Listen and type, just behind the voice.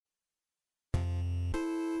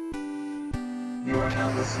You are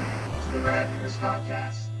now listening to the Radness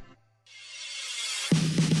Podcast.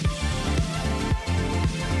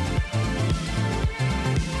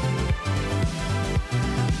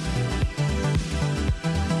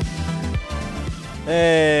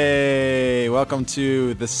 Hey, welcome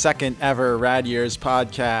to the second ever Rad Years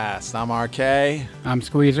podcast. I'm RK. I'm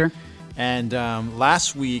Squeezer. And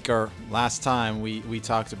last time, we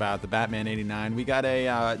talked about the Batman 89. We got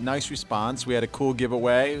a nice response. We had a cool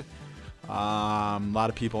giveaway. A lot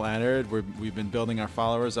of people entered. We've been building our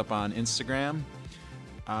followers up on Instagram.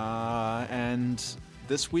 And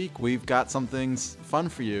this week, we've got something fun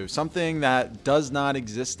for you. Something that does not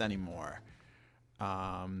exist anymore.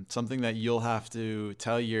 Something that you'll have to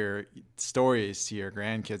tell your stories to your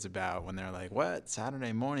grandkids about when they're like, what?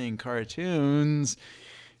 Saturday morning cartoons?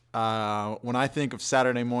 When I think of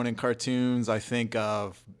Saturday morning cartoons, I think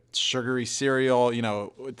of sugary cereal,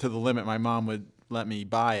 to the limit my mom would let me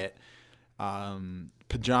buy it.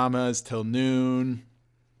 Pajamas till noon.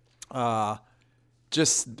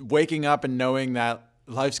 Just waking up and knowing that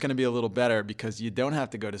life's going to be a little better because you don't have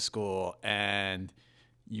to go to school and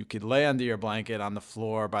you could lay under your blanket on the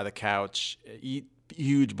floor by the couch, eat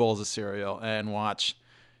huge bowls of cereal, and watch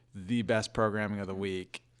the best programming of the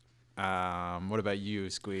week. What about you,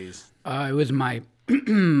 Squeeze? It was my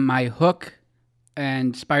my Hook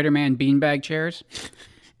and Spider-Man beanbag chairs,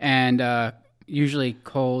 and usually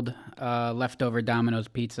cold leftover Domino's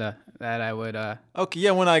pizza that I would. Okay,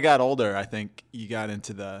 yeah. When I got older, I think you got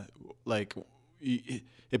into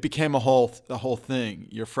it became a whole thing.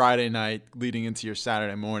 Your Friday night leading into your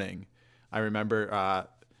Saturday morning. I remember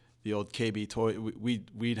the old KB toy.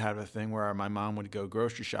 We'd have a thing where my mom would go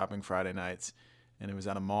grocery shopping Friday nights, and it was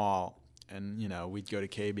at a mall. And we'd go to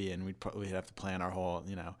KB, and we'd have to plan our whole.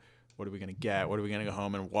 What are we gonna get? What are we gonna go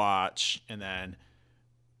home and watch? And then,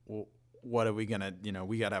 what are we gonna?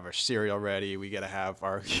 We gotta have our cereal ready. We gotta have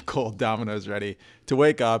our cold Domino's ready to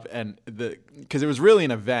wake up, and because it was really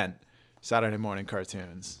an event. Saturday morning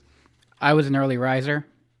cartoons. I was an early riser.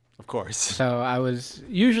 Of course. So I was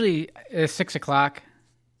usually at 6 o'clock.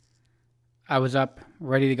 I was up,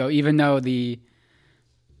 ready to go, even though the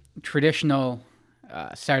traditional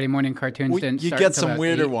Saturday morning cartoons didn't start. You get some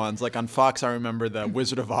weirder 8. ones. Like on Fox, I remember the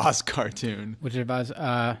Wizard of Oz cartoon. Wizard of Oz.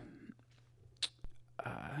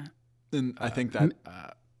 And I think that...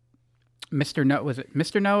 Was it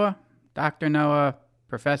Mr. Noah? Dr. Noah?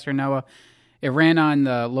 Professor Noah? It ran on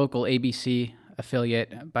the local ABC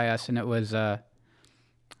affiliate by us, and it was a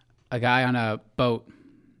guy on a boat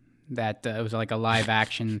that it was like a live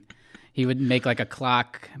action. He would make like a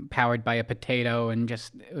clock powered by a potato, and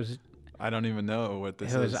it was. I don't even know what this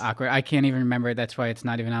is. It was awkward. I can't even remember it. That's why it's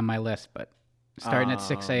not even on my list. But starting at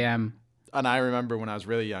 6 a.m. And I remember when I was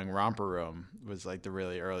really young, Romper Room was like the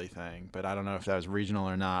really early thing. But I don't know if that was regional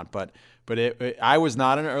or not. But I was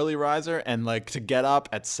not an early riser. And like to get up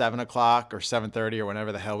at 7 o'clock or 7:30 or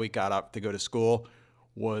whenever the hell we got up to go to school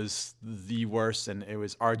was the worst. And it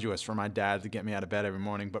was arduous for my dad to get me out of bed every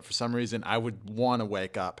morning. But for some reason, I would want to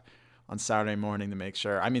wake up on Saturday morning to make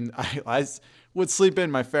sure. I mean, I would sleep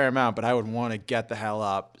in my fair amount, but I would want to get the hell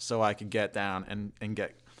up so I could get down and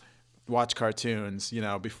watch cartoons,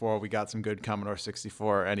 before we got some good Commodore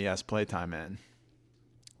 64 NES playtime in.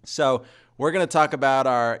 So we're going to talk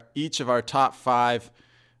about each of our top 5,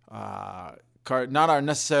 not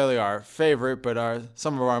necessarily our favorite, but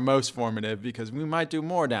some of our most formative, because we might do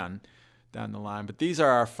more down the line. But these are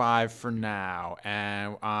our 5 for now.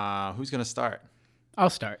 And who's going to start? I'll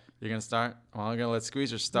start. You're going to start? Well, I'm going to let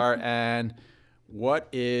Squeezer start. And what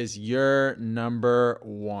is your number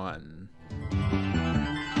 1?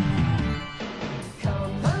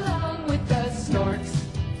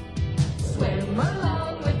 Swim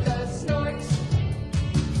along with the snorks.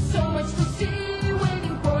 So much to see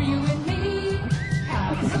waiting for you and me.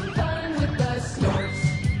 Have some fun with the snorks.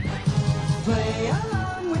 Play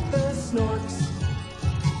along with the snorks.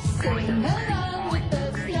 Sing along with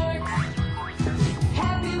the snorks.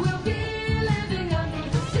 Happy we'll be living under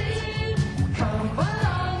the sea. Come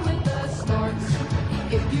along with the snorks.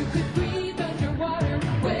 If you could breathe underwater,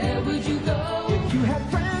 where would you go? If you had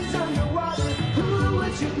friends underwater, who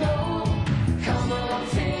would you know? Come along,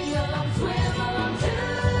 sing along, swim along too.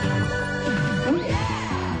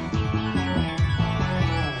 Yeah!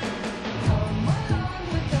 Come along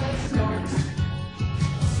with the snorks.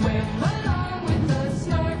 Swim along with the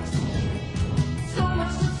snorks. So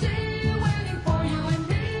much to see waiting for you and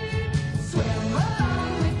me. Swim along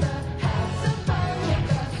with the, have some fun with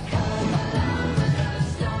the, come along with the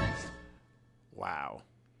snorks. Wow.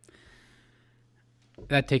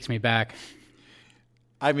 That takes me back.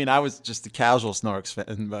 I mean, I was just a casual Snorks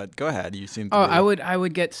fan, but go ahead. You seem to Oh, be. I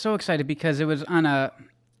would get so excited because it was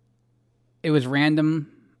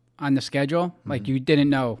random on the schedule. Like you didn't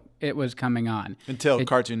know it was coming on Until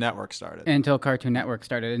Cartoon Network started. until Cartoon Network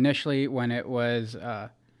started. Initially, when it was on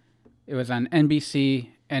NBC,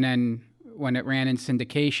 and then when it ran in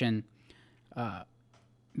syndication,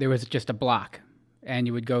 there was just a block, and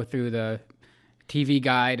you would go through the TV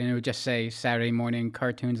guide, and it would just say Saturday morning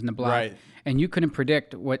cartoons in the block, Right. and you couldn't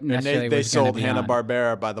predict what And necessarily they was going to sold be on.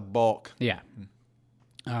 Hanna-Barbera by the bulk. Yeah.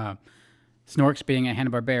 Snorks being a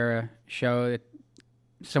Hanna-Barbera show,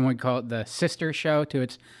 some would call it the sister show to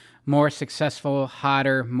its more successful,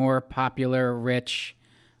 hotter, more popular, rich,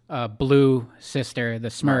 blue sister, the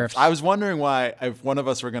Smurfs. I was wondering why if one of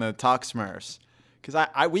us were going to talk Smurfs. Because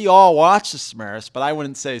we all watched the Smurfs, but I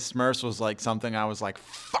wouldn't say Smurfs was like something I was like,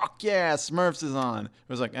 fuck yeah, Smurfs is on. It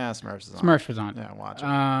was like, Smurfs is on. Smurfs was on. Yeah, watch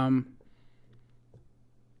it.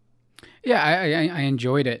 Yeah, I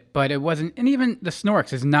enjoyed it, but it wasn't. And even the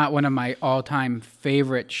Snorks is not one of my all-time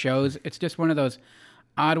favorite shows. It's just one of those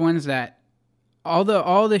odd ones that all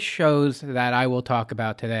the shows that I will talk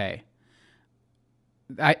about today,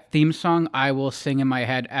 that theme song I will sing in my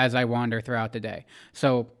head as I wander throughout the day.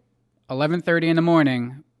 So 11:30 in the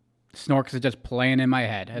morning, Snorks is just playing in my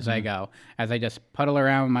head as I go, as I just puddle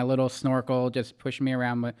around with my little snorkel, just pushing me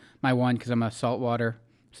around with my one because I'm a saltwater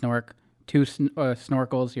snork. 2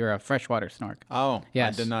 snorkels, you're a freshwater snork. Oh,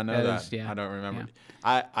 Yes, I did not know that that. is- yeah, I don't remember.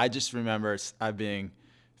 yeah. I just remember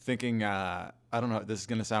thinking, I don't know, this is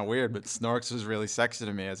going to sound weird, but Snorks was really sexy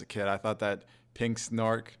to me as a kid. I thought that pink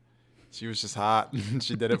Snork, she was just hot.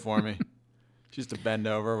 She did it for me. She used to bend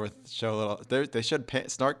over show little. They showed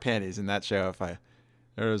Snork panties in that show.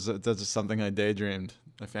 That's just something I daydreamed,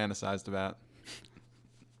 I fantasized about.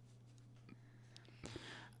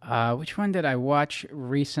 Which one did I watch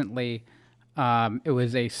recently? It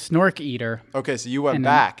was a Snork Eater. Okay, so you went And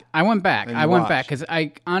back. I went back. And I you went back watched. because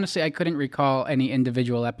I honestly couldn't recall any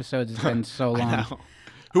individual episodes. It's been so long. Now.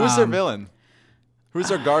 Who was their villain? Who's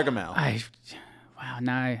their Gargamel? Wow,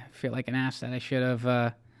 now I feel like an ass that I should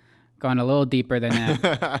have gone a little deeper than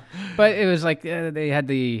that. But it was like they had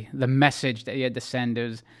the message that you had to send. It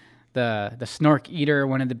was the Snork Eater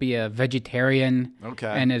wanted to be a vegetarian. Okay.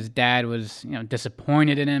 And his dad was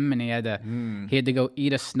disappointed in him, and he had to go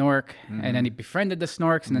eat a snork, and then he befriended the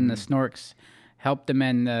Snorks, and then the Snorks helped him,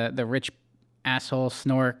 and the rich asshole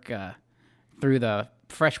Snork threw the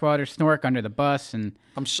freshwater Snork under the bus, and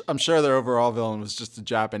I'm sure their overall villain was just a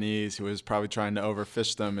Japanese who was probably trying to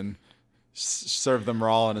overfish them and serve them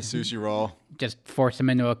raw in a sushi roll. just forced him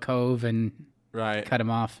into a cove and Right. cut him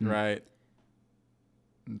off. And Right.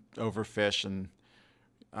 Overfish and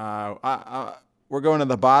we're going to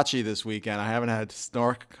the hibachi this weekend. I haven't had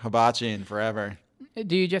Snork hibachi in forever.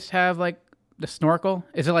 Do you just have like the snorkel?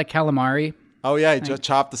 Is it like calamari? Oh yeah, you just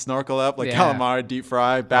chop the snorkel up like Yeah. calamari, deep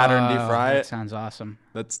fry, batter and deep fry That it. sounds awesome.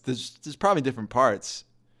 There's probably different parts.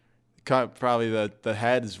 Probably the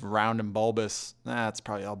head is round and bulbous. It's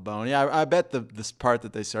probably all bone. Yeah, I bet this part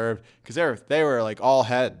that they served because they were like all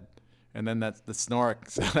head, and then that's the snork.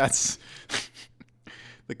 So that's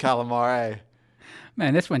the calamari.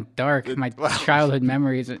 Man, this went dark. My well- childhood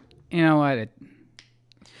memories. You know what?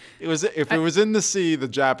 It was if it was in the sea, the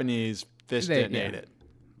Japanese fish They- didn't yeah. eat it.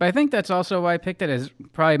 But I think that's also why I picked it as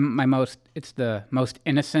probably it's the most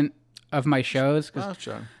innocent of my shows. 'Cause Oh,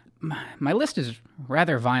 sure. my list is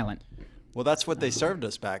rather violent. Well, that's what they served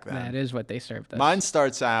us back then. That is what they served us. Mine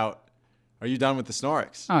starts out. Are you done with the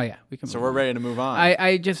Snorks? Oh yeah, we can. So move we're on. ready to move on.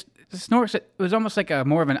 I just the Snorks. It was almost like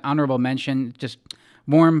more of an honorable mention. Just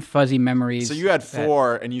warm, fuzzy memories. So you had that-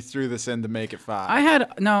 4, and you threw this in to make it 5. I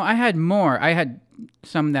had more. I had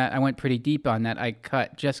some that I went pretty deep on that I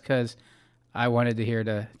cut just because I wanted to hear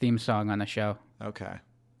the theme song on the show. Okay.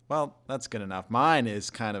 Well, that's good enough. Mine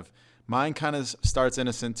kind of starts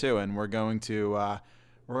innocent too, and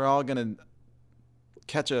we're all gonna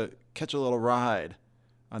catch a little ride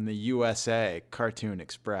on the USA Cartoon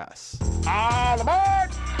Express.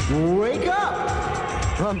 Wake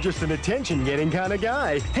up! I'm just an attention-getting kind of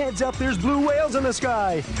guy. Heads up, there's blue whales in the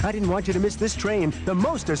sky. I didn't want you to miss this train, the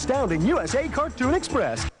most astounding USA Cartoon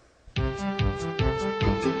Express.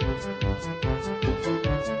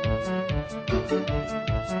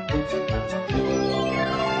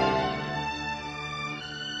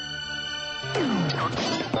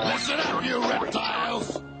 Listen up, you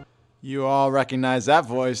reptiles! You all recognize that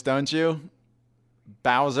voice, don't you?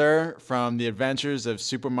 Bowser from The Adventures of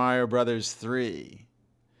Super Mario Bros. 3.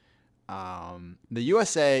 The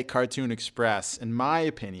USA Cartoon Express, in my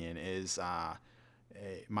opinion, is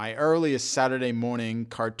my earliest Saturday morning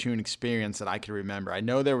cartoon experience that I could remember. I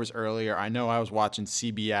know there was earlier. I know I was watching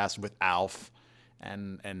CBS with Alf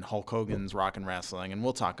and Hulk Hogan's Rockin' Wrestling, and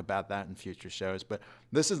we'll talk about that in future shows. But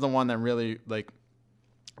this is the one that really, like,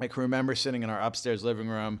 I can remember sitting in our upstairs living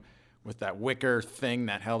room with that wicker thing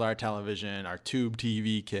that held our television, our tube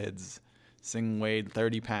TV kids. This thing weighed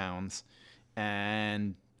 30 pounds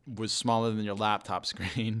and was smaller than your laptop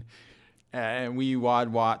screen. And we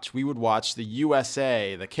would watch the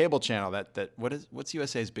USA, the cable channel. What's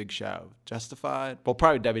USA's big show? Justified? Well,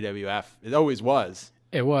 probably WWF. It always was.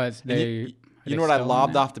 It was. You know what I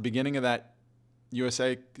lobbed off the beginning of that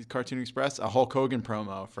USA Cartoon Express? A Hulk Hogan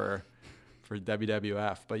promo for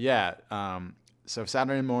WWF. But yeah, so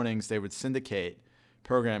Saturday mornings they would syndicate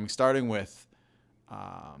programming, starting with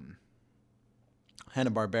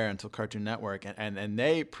Hanna-Barbera until Cartoon Network, and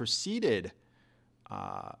they preceded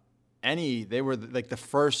they were like the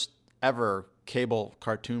first ever cable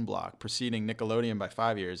cartoon block, preceding Nickelodeon by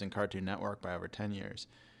 5 years and Cartoon Network by over 10 years.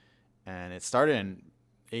 And it started in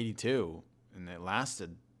 82 and it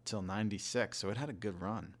lasted till 96, so it had a good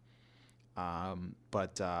run.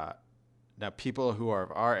 But now people who are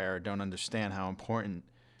of our era don't understand how important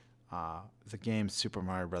the game Super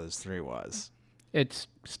Mario Bros. 3 was. It's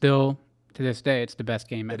still, to this day, it's the best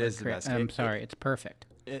game ever. It is the best game. I'm sorry, it's perfect.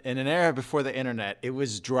 In an era before the internet, it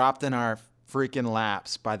was dropped in our freaking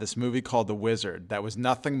laps by this movie called The Wizard that was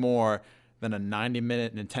nothing more than a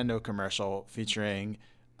 90-minute Nintendo commercial featuring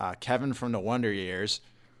Kevin from the Wonder Years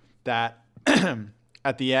that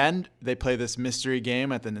at the end, they play this mystery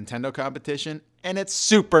game at the Nintendo competition, and it's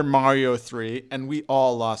Super Mario 3, and we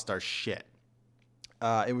all lost our shit.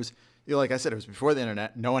 It was, like I said, it was before the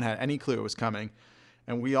internet. No one had any clue it was coming,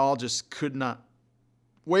 and we all just could not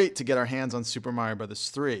wait to get our hands on Super Mario Bros.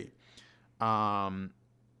 3.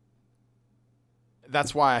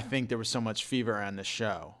 That's why I think there was so much fever around this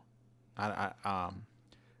show. To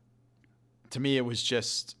me, it was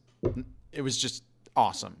just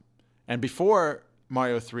awesome. And before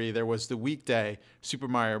Mario 3, there was the weekday Super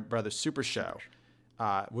Mario Brothers Super Show,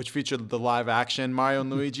 which featured the live-action Mario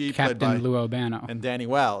and Luigi, played by Captain Lou Albano and Danny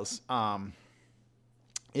Wells.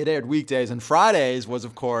 It aired weekdays, and Fridays was,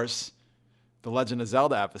 of course, the Legend of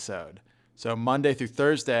Zelda episode. So Monday through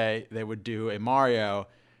Thursday, they would do a Mario,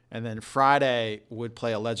 and then Friday would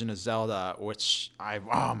play a Legend of Zelda, which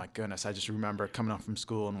oh my goodness, I just remember coming home from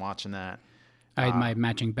school and watching that. I had my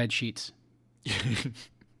matching bed sheets.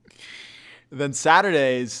 Then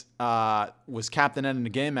Saturdays was Captain Ed and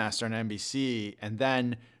the Game Master on NBC, and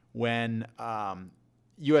then when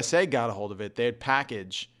USA got a hold of it, they'd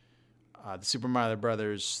package the Super Mario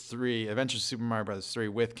Brothers 3, Adventures of Super Mario Brothers 3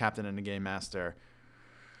 with Captain and the Game Master.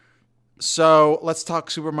 So let's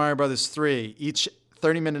talk Super Mario Brothers 3. Each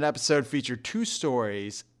 30-minute episode featured 2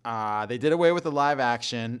 stories. They did away with the live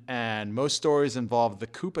action, and most stories involved the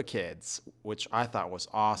Koopa Kids, which I thought was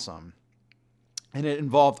awesome. And it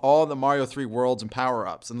involved all the Mario 3 worlds and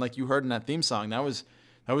power-ups. And like you heard in that theme song, that was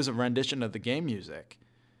a rendition of the game music.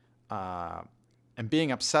 And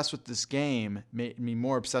being obsessed with this game made me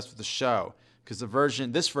more obsessed with the show, because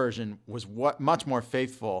this version was much more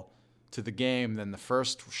faithful to the game than the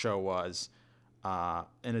first show was.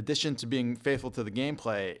 In addition to being faithful to the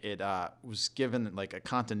gameplay, it was given like a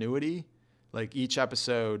continuity. Like each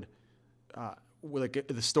episode,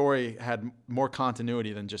 the story had more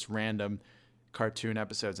continuity than just random cartoon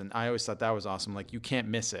episodes, and I always thought that was awesome. Like, you can't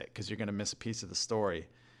miss it because you're going to miss a piece of the story.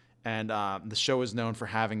 And the show is known for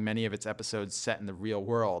having many of its episodes set in the real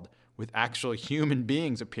world, with actual human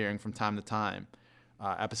beings appearing from time to time.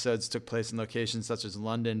 Episodes took place in locations such as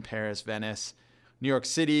London, Paris, Venice, New York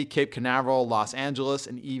City, Cape Canaveral, Los Angeles,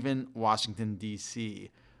 and even Washington,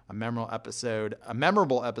 D.C. A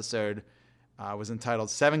memorable episode was entitled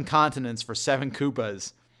 7 Continents for 7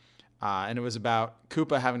 Koopas. And it was about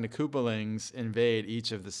Koopa having the Koopalings invade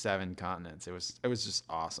each of the 7 continents. It was just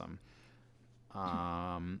awesome.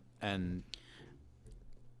 And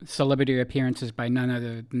celebrity appearances by none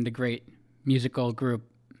other than the great musical group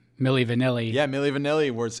Milli Vanilli. Yeah, Milli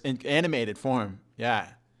Vanilli was in animated form. Yeah.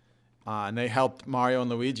 And they helped Mario and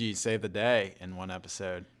Luigi save the day in one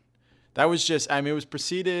episode. That was just, it was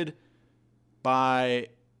preceded by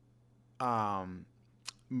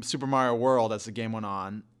Super Mario World as the game went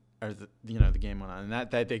on. Or the game went on, and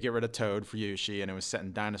that they get rid of Toad for Yoshi, and it was set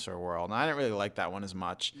in Dinosaur World, and I didn't really like that one as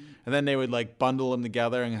much. And then they would like bundle them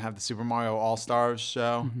together and have the Super Mario All Stars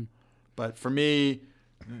show. Mm-hmm. But for me,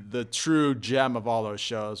 the true gem of all those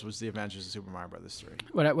shows was the Adventures of Super Mario Bros. 3.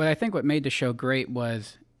 What made the show great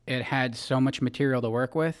was it had so much material to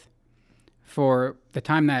work with. For the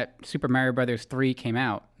time that Super Mario Bros. 3 came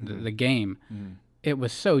out, the game, it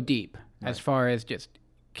was so deep. as far as just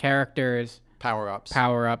characters, Power-ups.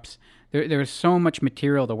 power-ups. There was so much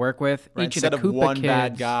material to work with. Right, Each instead of the of Koopa one kids,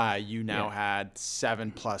 bad guy, you now had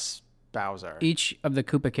 7+ Bowser. Each of the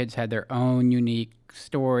Koopa kids had their own unique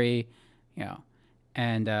story,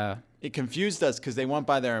 and It confused us because they went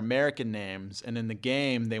by their American names, and in the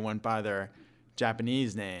game they went by their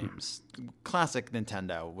Japanese names. Classic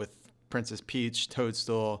Nintendo with Princess Peach,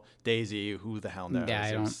 Toadstool, Daisy. Who the hell knows?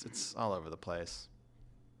 Yeah, It's all over the place.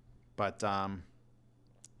 But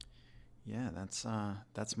yeah,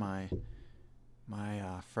 that's my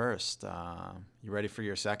first. You ready for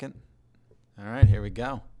your second? All right, here we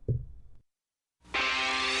go.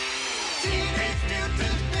 Teenage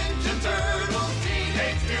Mutant Ninja Turtles.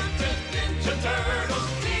 Teenage Mutant Ninja Turtles.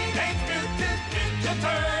 Teenage Mutant Ninja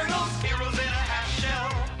Turtles. Heroes in a half shell.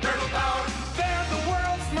 Turtle power. They're the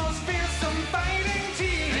world's most fearsome fighting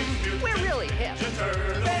team. We're really hip. Ninja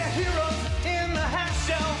Turtles. They're heroes in the half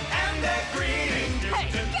shell, and they're green. Hey,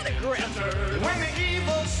 get a grip. When the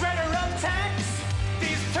evil Shredder attacks,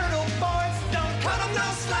 these turtle boys don't cut 'em no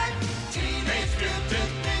slack. Teenage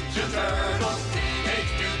Mutant Ninja Turtles.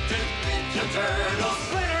 Teenage Mutant Ninja Turtles.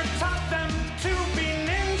 Splinter taught them to be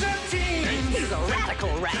ninja teens. He's a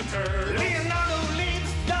radical rat. Leonardo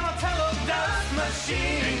leads Donatello does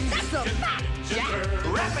machines. That's a fact, Jack.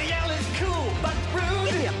 Raphael is cool but rude.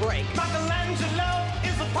 Give me a break. Michelangelo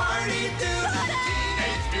is a party dude.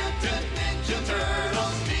 Teenage Mutant Ninja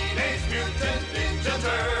Turtles. Teenage Mutant Ninja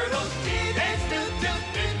Turtles. Teenage Mutant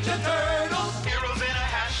Ninja Turtles. Heroes in a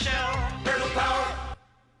half shell. Turtle power.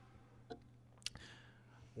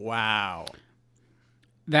 Wow.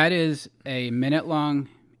 that is a minute-long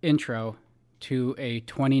intro to a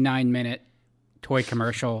 29-minute toy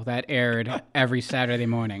commercial that aired every Saturday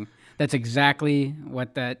morning. That's exactly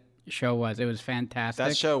what that show was. It was fantastic.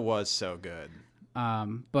 That show was so good.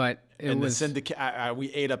 But it And was the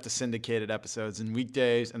we ate up the syndicated episodes in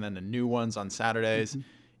weekdays, and then the new ones on Saturdays. Mm-hmm.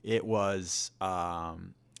 It was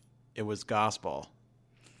gospel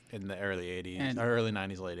in the early '80s, And- or early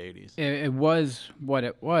 '90s, late '80s. it was what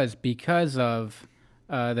it was because of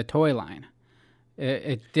the toy line.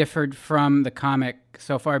 It differed from the comic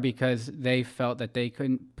so far because they felt that they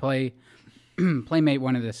couldn't Playmate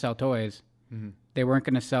wanted to sell toys. Mm-hmm. They weren't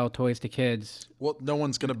going to sell toys to kids. Well, no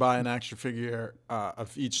one's gonna buy an action figure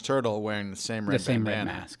of each turtle wearing the same red The same red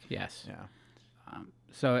bandana. mask, yes. Yeah.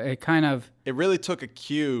 So it kind of It really took a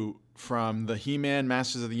cue from the He-Man,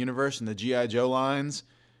 Masters of the Universe, and the G.I. Joe lines,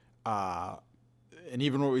 and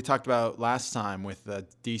even what we talked about last time with the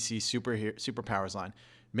DC Superpowers line,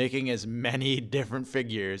 making as many different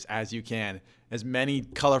figures as you can, as many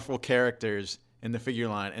colorful characters in the figure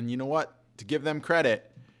line. And you know what? To give them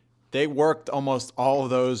credit, they worked almost all of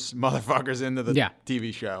those motherfuckers into the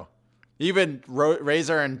TV show. Even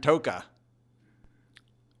Razor and Toka.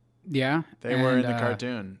 yeah. They were in the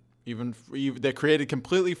cartoon. Even they created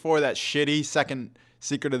completely for that shitty second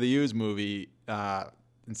Secret of the Ooze movie.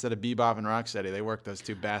 Instead of Bebop and Rocksteady, they worked those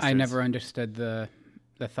two bastards. I never understood the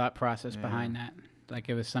thought process behind that. Like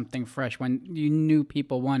it was something fresh when you knew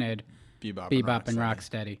people wanted Bebop and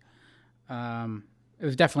Rocksteady.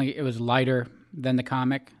 It was lighter than the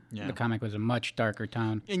comic. Yeah. The comic was a much darker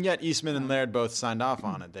tone. And yet Eastman and Laird both signed off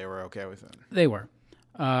on it. They were okay with it. They were.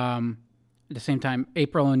 At the same time,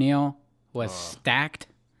 April O'Neil was stacked.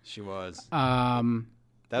 She was. That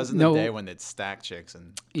That was in the day when they'd stack chicks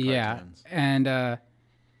and cartoons. And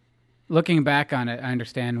looking back on it, I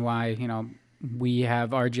understand why we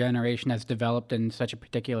have our generation has developed in such a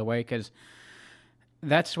particular way because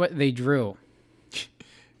that's what they drew.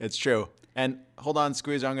 It's true. And hold on,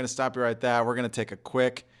 Squeezer, I'm going to stop you right there. We're going to take a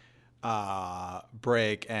quick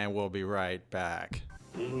break, and we'll be right back.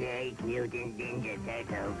 Teenage Mutant Ninja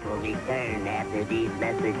Turtles will return after these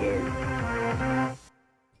messages.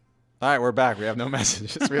 All right, we're back. We have no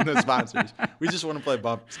messages. We have no sponsors. We just want to play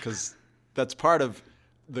bumpers because that's part of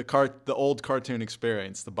the old cartoon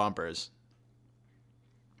experience, the bumpers.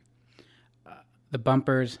 The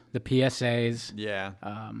bumpers, the PSAs, Yeah.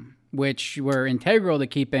 which were integral to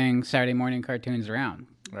keeping Saturday morning cartoons around.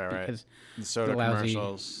 Right. Because The soda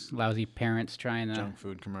commercials, lousy parents trying to. junk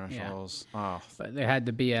food commercials. Oh, But there had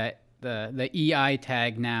to be the EI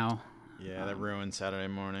tag now. yeah, that ruined Saturday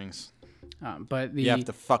mornings. But the You have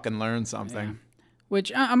to fucking learn something.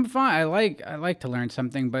 which I'm fine. I like to learn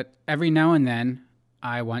something, but every now and then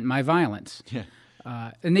I want my violence. Yeah.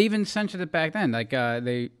 And they even censored it back then. Like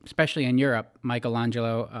they, especially in Europe,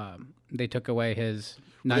 Michelangelo, they took away his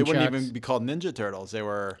nunchucks. They wouldn't even be called Ninja Turtles. They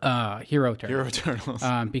were Hero Turtles. Hero Turtles.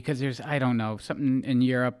 Because there's, I don't know, something in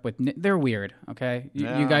Europe with they're weird. Okay,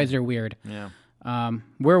 Yeah. you guys are weird. Yeah.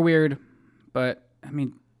 We're weird, but I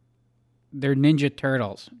mean, they're Ninja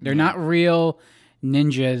Turtles. They're not real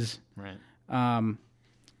ninjas. Right.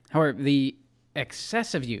 However, the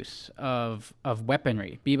excessive use of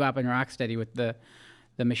weaponry, Bebop and Rocksteady with the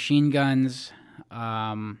machine guns,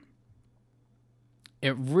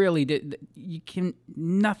 it really did.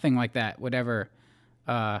 Nothing like that would ever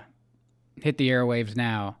hit the airwaves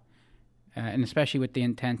now, and especially with the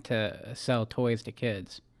intent to sell toys to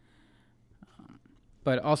kids.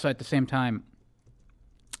 But also at the same time,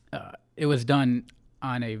 it was done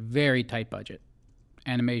on a very tight budget.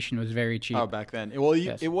 Animation was very cheap. Oh, back then. Well,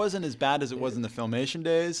 Yes. it wasn't as bad as it was in the Filmation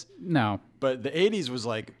days, No. but the 80s was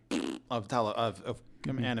like of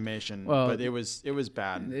animation. Well, but it was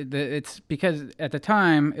bad. It's because at the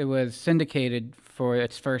time it was syndicated for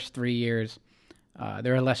its first 3 years.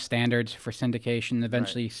 There were less standards for syndication.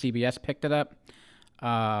 Eventually, CBS picked it up,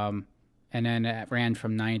 and then it ran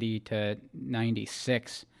from 90 to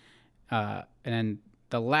 96. And then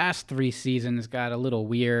the last 3 seasons got a little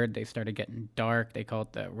weird. They started getting dark. They called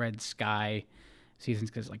it the Red Sky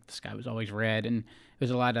seasons because like the sky was always red, and it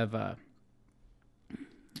was a lot of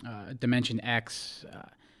Dimension X,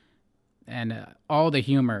 and all the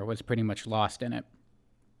humor was pretty much lost in it.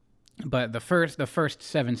 But the first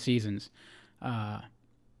 7 seasons,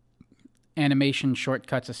 animation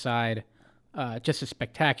shortcuts aside, just a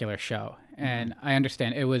spectacular show. And I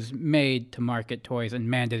understand it was made to market toys, and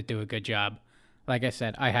man, did it do a good job. Like I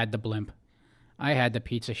said, I had the blimp, I had the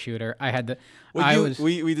pizza shooter, I had the. Well,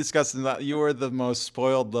 we discussed that you were the most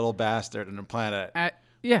spoiled little bastard on the planet.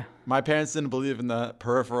 Yeah. My parents didn't believe in the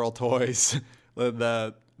peripheral toys.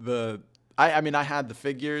 I mean, I had the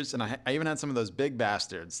figures, and I even had some of those big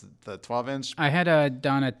bastards, the 12-inch. I had a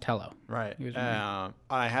Donatello. Right. He was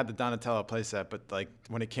I had the Donatello playset, but like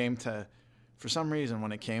when it came to, for some reason,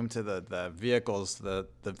 when it came to the vehicles, the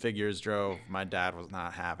figures drove, my dad was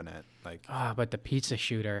not having it. Like, But the pizza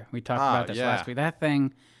shooter, we talked about this last week. That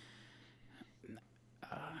thing,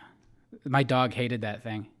 my dog hated that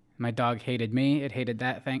thing. My dog hated me. It hated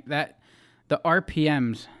that thing. The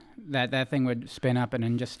RPMs that thing would spin up and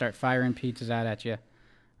then just start firing pizzas out at you.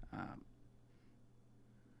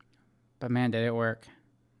 But man, did it work.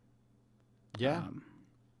 yeah.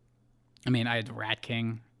 I mean, I had Rat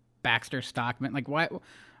King, Baxter Stockman. Like, why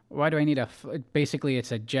do I need basically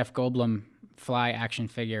it's a Jeff Goldblum fly action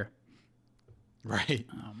figure. Right.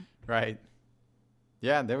 Right.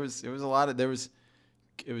 Yeah, it was good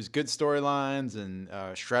storylines, and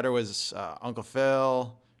Shredder was Uncle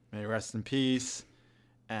Phil, may he rest in peace,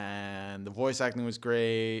 and the voice acting was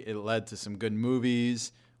great. It led to some good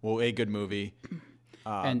movies. Well, a good movie,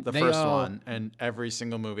 And the they first all- one, and every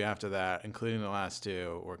single movie after that, including the last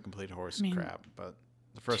 2, were complete horse crap. But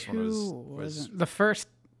the first one was the first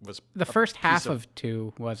a half piece of- of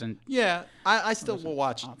 2 wasn't. Yeah, I still will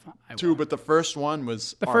watch I 2, but the first one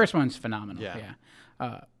was The first one's phenomenal. Yeah. Yeah.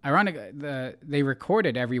 Ironically, they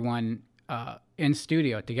recorded everyone in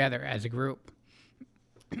studio together as a group,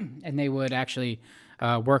 and they would actually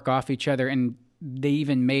work off each other. And they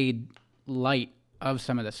even made light of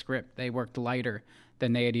some of the script. They worked lighter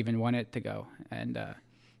than they had even wanted it to go, and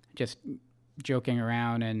just joking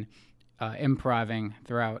around and improvising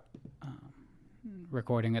throughout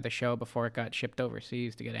recording of the show before it got shipped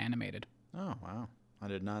overseas to get animated. Oh wow, I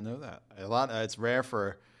did not know that. It's rare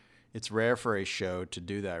for a show to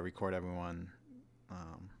do that. Record everyone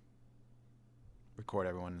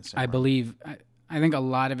in the same I room. believe. I think a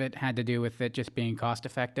lot of it had to do with it just being cost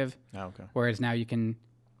effective. Oh, okay. Whereas now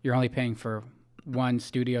you're only paying for one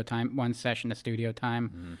session of studio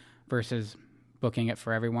time, versus booking it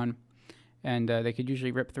for everyone, and they could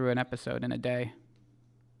usually rip through an episode in a day.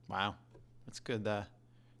 Wow, that's good.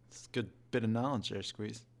 It's a good bit of knowledge there,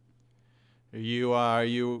 Squeeze. Are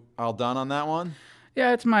you all done on that one?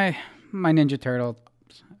 Yeah, it's my Ninja Turtle.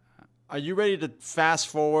 Are you ready to fast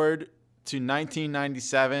forward to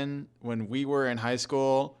 1997 when we were in high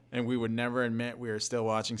school and we would never admit we were still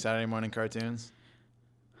watching Saturday morning cartoons?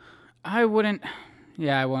 I wouldn't.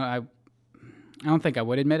 Yeah, I don't think I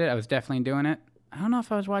would admit it. I was definitely doing it. I don't know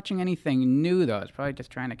if I was watching anything new though. I was probably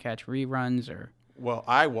just trying to catch reruns or. Well,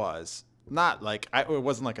 I was not like it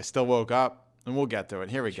wasn't like I still woke up, and we'll get to it.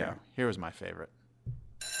 Here we go. Here was my favorite.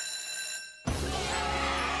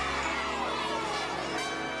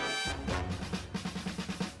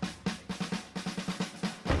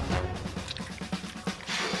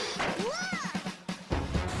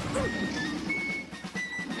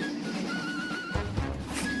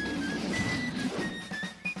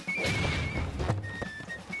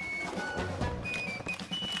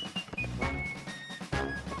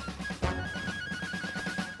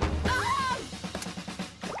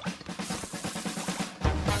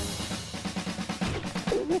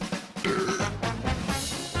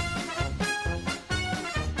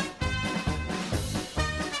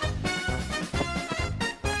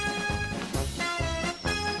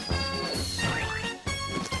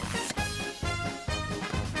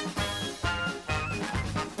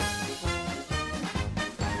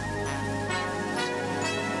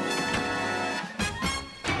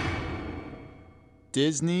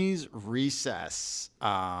 Disney's Recess.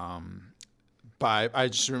 I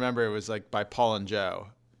just remember it was like by Paul and Joe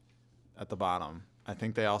at the bottom. I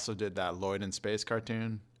think they also did that Lloyd in Space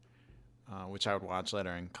cartoon, which I would watch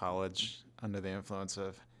later in college under the influence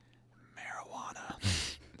of marijuana.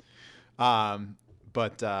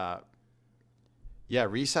 Yeah,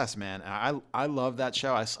 Recess, man. I love that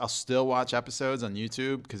show. I'll still watch episodes on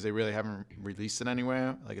YouTube because they really haven't released it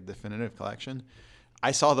anywhere, like a definitive collection.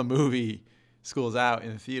 I saw the movie School's Out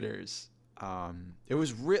in the theaters. It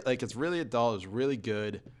was it's really adult. It was really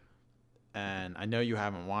good, and I know you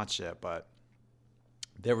haven't watched it, but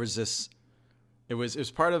there was this. It was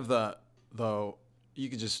part of the. You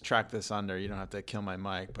could just track this under. You don't have to kill my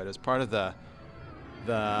mic, but it was part of the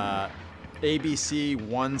ABC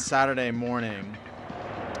One Saturday Morning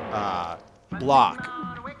block,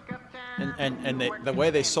 and the way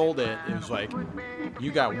they sold it, it was like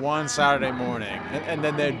you got one Saturday morning, and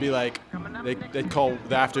then they'd be like they'd call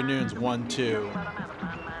the afternoons 1, 2.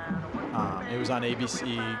 It was on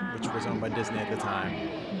ABC, which was owned by Disney at the time,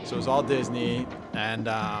 so it was all Disney, and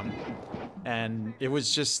it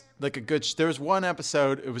was just like a good. There was one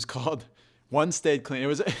episode. It was called One Stayed Clean. It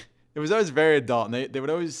was always very adult, and they would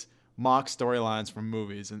always mock storylines from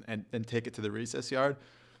movies and take it to the recess yard.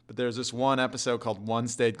 But there's this one episode called One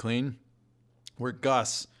Stayed Clean, where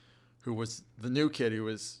Gus, who was the new kid who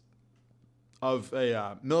was of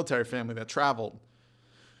a military family that traveled.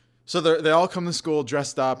 So they all come to school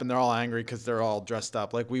dressed up, and they're all angry because they're all dressed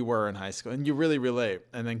up like we were in high school. And you really relate.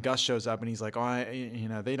 And then Gus shows up, and he's like,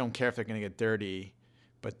 they don't care if they're going to get dirty.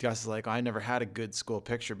 But Gus is like, I never had a good school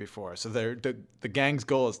picture before. So the gang's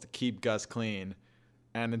goal is to keep Gus clean.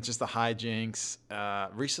 And it's just the hijinks.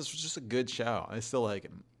 Recess was just a good show. I still like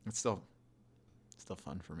it. It's still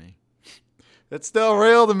fun for me. It's still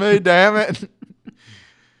real to me, damn it.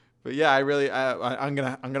 But yeah, I'm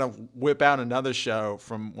gonna whip out another show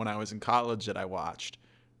from when I was in college that I watched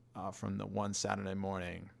from the One Saturday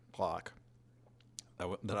Morning clock. That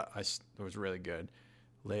was really good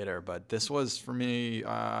later, but this was for me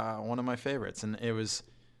one of my favorites, and it was,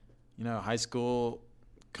 high school,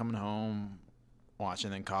 coming home,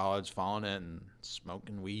 watching in college, following it, and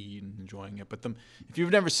smoking weed and enjoying it. But if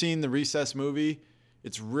you've never seen the Recess movie,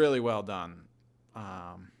 it's really well done.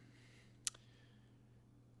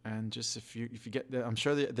 And just if you get, I'm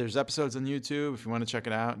sure there's episodes on YouTube if you want to check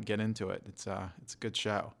it out and get into it. It's a good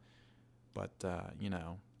show, but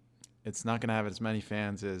it's not gonna have as many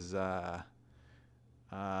fans as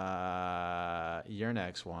your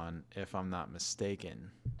next one, if I'm not mistaken.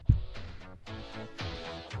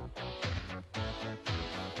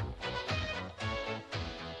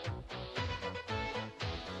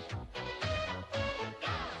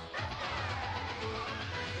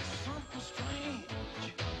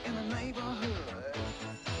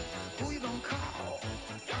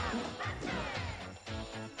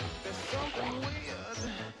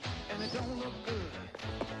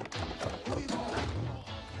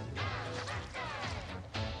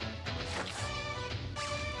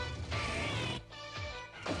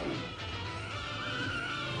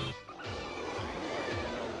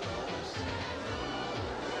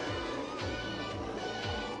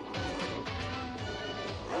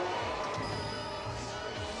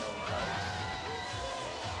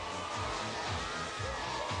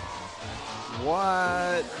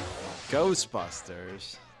 What?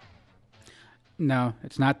 Ghostbusters? No,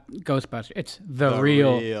 it's not Ghostbusters. It's the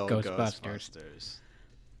real Ghostbusters.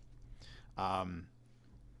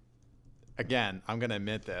 Again, I'm going to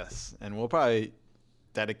admit this, and we'll probably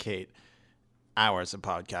dedicate hours of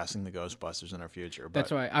podcasting to Ghostbusters in our future. But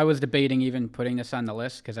that's why I was debating even putting this on the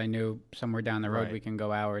list, because I knew somewhere down the road Right. we can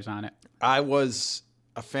go hours on it. I was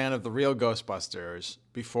a fan of the real Ghostbusters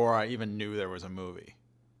before I even knew there was a movie.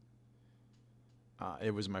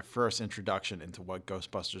 It was my first introduction into what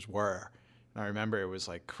Ghostbusters were. And I remember it was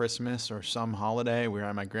like Christmas or some holiday. We were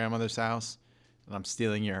at my grandmother's house, and I'm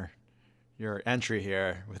stealing your entry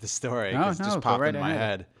here with the story because it just popped into my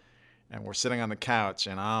head. And we're sitting on the couch,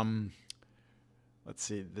 and let's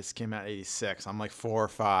see, this came out in '86. I'm like 4 or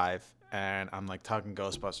 5, and I'm like talking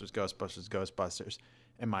Ghostbusters.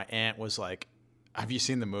 And my aunt was like, "Have you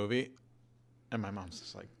seen the movie?" And my mom's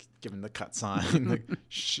just like giving the cut sign, like,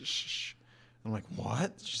 shh, shh, shh. I'm like,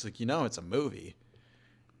 what? She's like, it's a movie.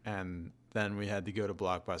 And then we had to go to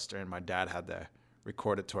Blockbuster, and my dad had to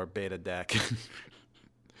record it to our beta deck.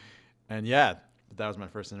 And yeah, that was my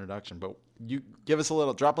first introduction. But you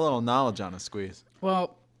drop a little knowledge on us, Squeeze.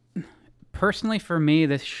 Well, personally for me,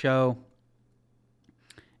 this show,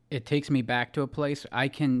 it takes me back to a place. I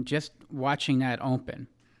can just watching that open.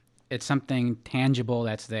 It's something tangible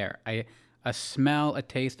that's there. a smell, a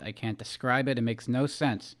taste. I can't describe it. It makes no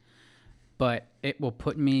sense. But it will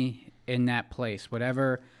put me in that place.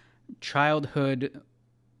 Whatever childhood,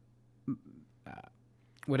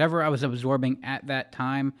 whatever I was absorbing at that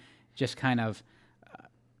time, just kind of,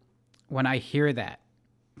 when I hear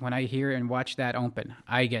and watch that open,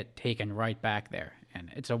 I get taken right back there. And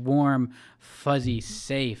it's a warm, fuzzy,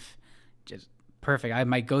 safe, just perfect. I have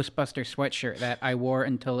my Ghostbuster sweatshirt that I wore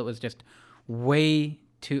until it was just way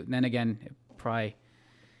too... Then again, it probably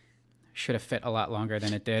should have fit a lot longer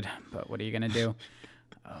than it did, but what are you going to do?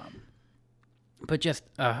 But just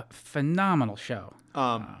a phenomenal show.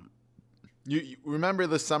 You remember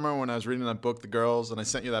this summer when I was reading that book, The Girls, and I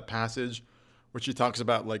sent you that passage where she talks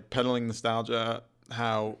about like peddling nostalgia,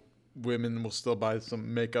 how women will still buy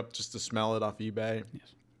some makeup just to smell it off eBay.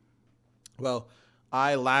 Yes. Well,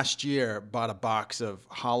 I last year bought a box of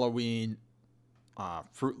Halloween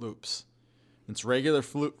Fruit Loops. It's regular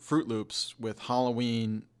Fruit Loops with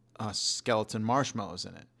Halloween skeleton marshmallows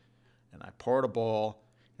in it. And I poured a bowl,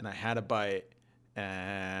 and I had a bite,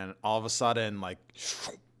 and all of a sudden, like,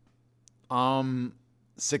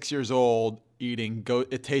 6 years old, eating,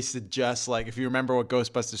 it tasted just like, if you remember what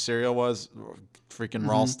Ghostbuster cereal was, freaking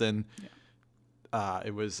Ralston. Yeah.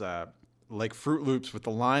 It was like Fruit Loops with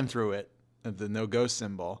the line through it, the no ghost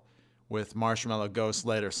symbol, with marshmallow ghost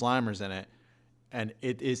later Slimers in it. And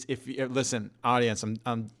it is, listen, audience,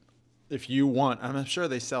 if you want, I'm sure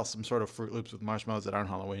they sell some sort of Fruit Loops with marshmallows that aren't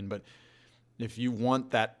Halloween, but if you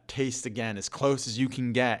want that taste again, as close as you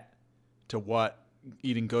can get to what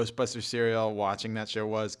eating Ghostbuster cereal, watching that show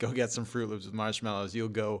was, go get some Fruit Loops with marshmallows. You'll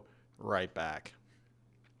go right back.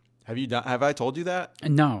 Have I told you that?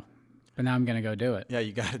 No, but now I'm going to go do it. Yeah,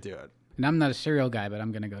 you got to do it. And I'm not a cereal guy, but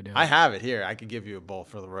I'm going to go do it. I have it here. I could give you a bowl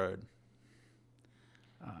for the road.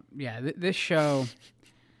 This show...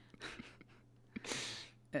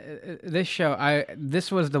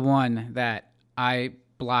 this was the one that I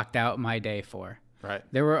blocked out my day for. Right.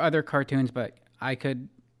 There were other cartoons, but I could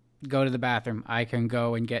go to the bathroom. I can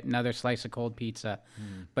go and get another slice of cold pizza.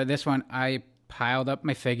 But this one, I piled up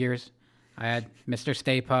my figures. I had Mr.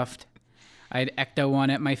 Stay Puffed. I had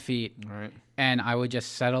Ecto-1 at my feet. Right. And I would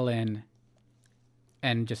just settle in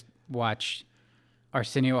and just watch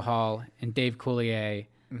Arsenio Hall and Dave Coulier.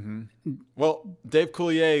 Well, Dave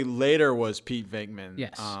Coulier later was Pete Venkman.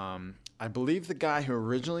 Yes. I believe the guy who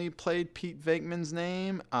originally played Pete Venkman's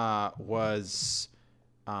name was,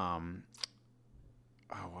 what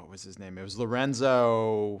was his name? It was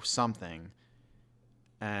Lorenzo something,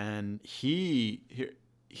 and he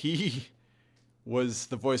was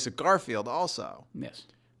the voice of Garfield also. Yes.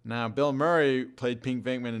 Now, Bill Murray played Pete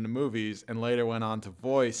Venkman in the movies and later went on to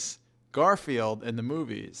voice Garfield in the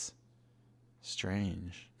movies.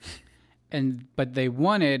 Strange. But they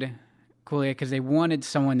wanted Coulier because they wanted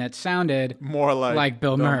someone that sounded More like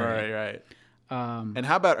Bill Murray. Right. And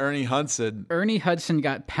how about Ernie Hudson? Ernie Hudson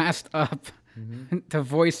got passed up to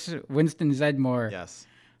voice Winston Zedmore. Yes.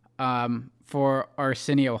 For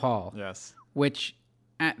Arsenio Hall. Yes. Which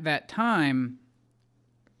at that time,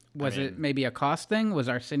 it maybe a cost thing? Was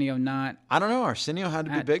Arsenio not? I don't know. Arsenio had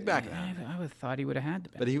to be big back then. I would have thought he would have had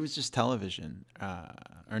to be. But he was just television.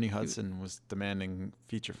 Ernie Hudson was demanding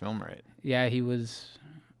feature film rate. Yeah, he was.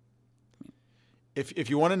 If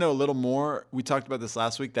you want to know a little more, we talked about this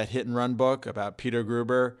last week, that hit and run book about Peter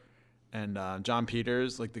Gruber and John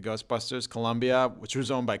Peters, like the Ghostbusters, Columbia, which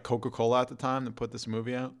was owned by Coca-Cola at the time that put this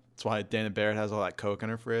movie out. That's why Dana Barrett has all that Coke in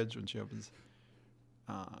her fridge when she opens.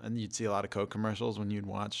 And you'd see a lot of Coke commercials when you'd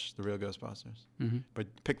watch The Real Ghostbusters. But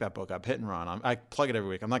pick that book up, Hit and Run. I plug it every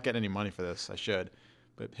week. I'm not getting any money for this. I should.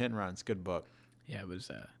 But Hit and Run, it's a good book. Yeah, it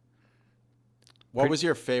was. What was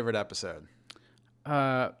your favorite episode?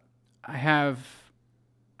 I have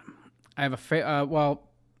a well,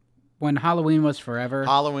 when Halloween Was Forever.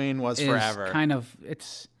 Halloween Was Forever.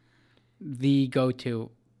 It's the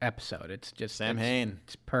go-to episode. It's just Sam Hain.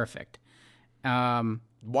 It's perfect.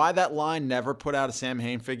 Why that line never put out a Sam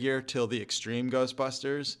Hain figure till the Extreme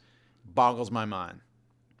Ghostbusters boggles my mind.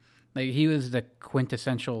 Like, he was the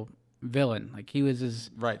quintessential villain. Like, he was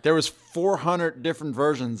his... Right. There was 400 different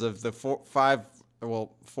versions of the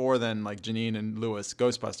four then, like Janine and Lewis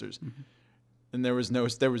Ghostbusters. And there was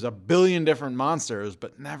a billion different monsters,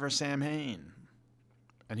 but never Sam Hain.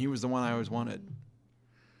 And he was the one I always wanted.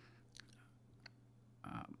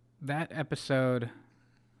 That episode...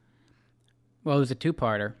 Well, it was a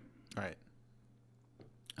two-parter. Right.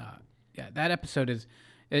 Yeah, that episode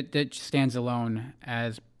it stands alone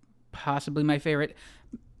as possibly my favorite,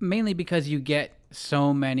 mainly because you get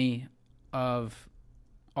so many of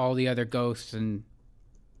all the other ghosts and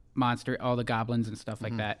all the goblins and stuff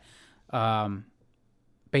like that.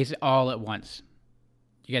 basically all at once.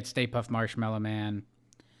 You get Stay Puft Marshmallow Man.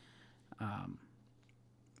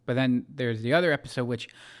 But then there's the other episode, which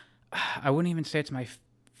I wouldn't even say it's my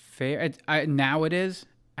favorite. Now it is.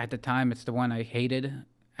 At the time, it's the one I hated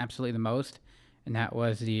absolutely the most. And that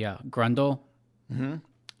was the Grundle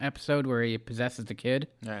episode where he possesses the kid.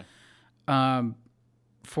 Right.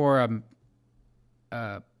 For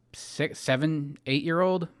a 6, 7,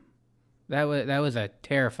 8-year-old, that was a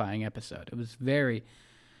terrifying episode. It was very,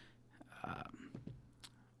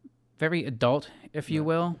 very adult, if you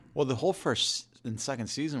will. Well, the whole first and second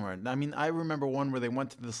season were. I mean, I remember one where they went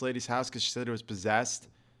to this lady's house because she said it was possessed.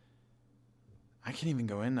 I can't even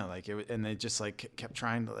go in there, like it, and they just like kept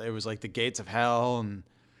trying to. It was like the gates of hell, and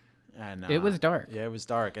It was dark. Yeah, it was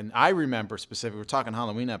dark. And I remember specifically. We're talking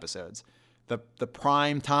Halloween episodes. The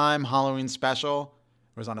prime time Halloween special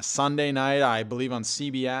was on a Sunday night, I believe, on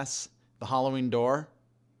CBS. The Halloween Door,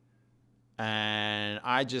 and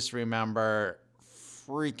I just remember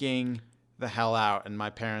freaking the hell out. And my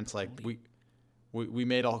parents we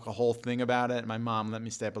made a whole thing about it. My mom let me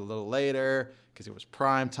stay up a little later because it was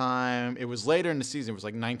prime time. It was later in the season. It was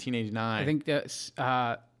like 1989. I think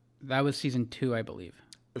that was season 2, I believe.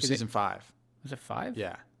 It was season 5. Was it 5?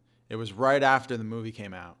 Yeah. It was right after the movie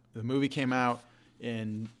came out. The movie came out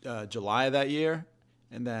in July of that year,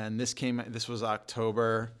 and then this was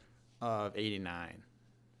October of 89.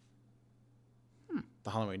 The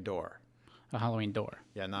Halloween Door. The Halloween Door.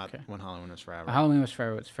 Yeah, not When Halloween Was Forever. The Halloween Was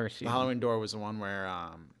Forever was first season. The Halloween Door was the one where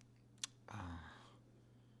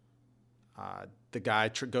the guy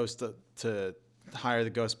goes to hire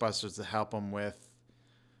the Ghostbusters to help him with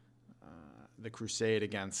the crusade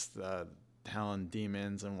against hell and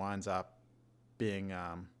demons, and winds up being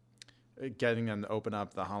getting them to open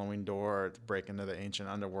up the Halloween Door to break into the ancient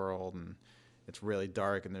underworld, and it's really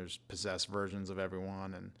dark, and there's possessed versions of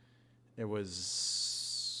everyone, and it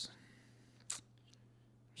was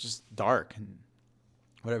just dark and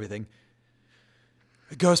what everything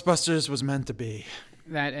Ghostbusters was meant to be.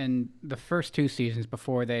 That and the first 2 seasons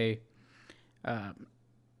before they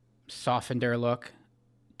softened their look,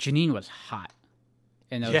 Janine was hot.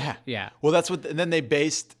 In those, yeah. Well, that's what. And then they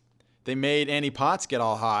made Annie Potts get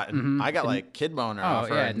all hot, and I got like kid boner off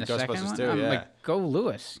her in the Ghostbusters second one, 2. I'm yeah, like, go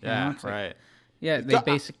Lewis. You know, yeah, it's like- right. yeah, they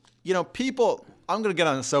basically. People. I'm gonna get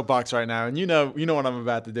on the soapbox right now, and you know what I'm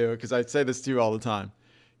about to do because I say this to you all the time.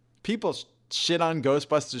 People shit on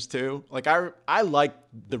Ghostbusters 2. Like I liked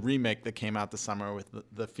the remake that came out this summer with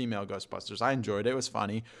the female Ghostbusters. I enjoyed it. It was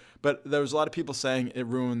funny, but there was a lot of people saying it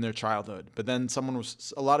ruined their childhood. But then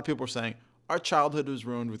a lot of people were saying our childhood was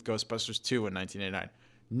ruined with Ghostbusters 2 in 1989.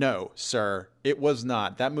 No, sir, it was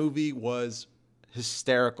not. That movie was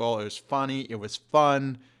hysterical. It was funny. It was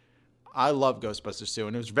fun. I love Ghostbusters 2,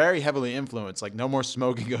 and it was very heavily influenced. Like No More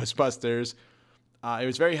Smoking Ghostbusters. It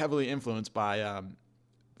was very heavily influenced by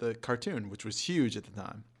the cartoon, which was huge at the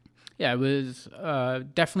time. Yeah, it was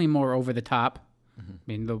definitely more over the top. I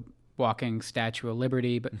mean, the walking Statue of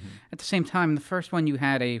Liberty, but at the same time, the first one you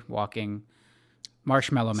had a walking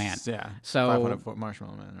Marshmallow Man. Yeah, so 500-foot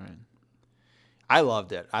Marshmallow Man, right? I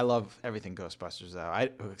loved it. I love everything Ghostbusters, though.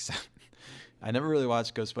 I never really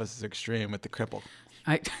watched Ghostbusters Extreme with the cripple.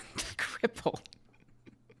 The cripple.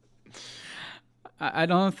 I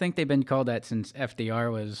don't think they've been called that since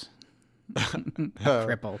FDR was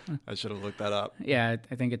cripple. I should have looked that up. Yeah,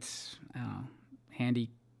 I think it's handy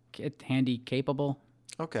capable.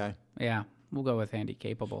 Okay. Yeah, we'll go with handy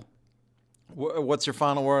capable. What's your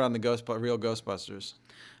final word on the real Ghostbusters?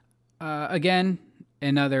 Again,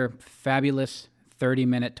 another fabulous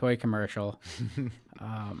 30-minute toy commercial.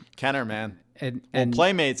 Kenner, man. And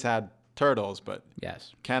Playmates had turtles, but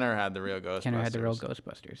yes, Kenner had the real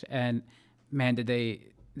Ghostbusters. And man, did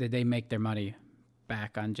they make their money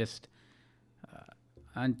back on just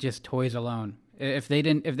toys alone. If they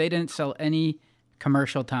didn't sell any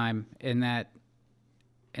commercial time in that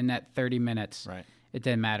 30 minutes, right, it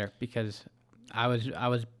didn't matter because I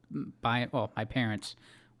was buying. Well, my parents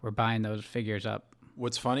were buying those figures up.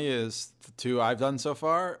 What's funny is the 2 I've done so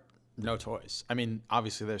far, no toys. I mean,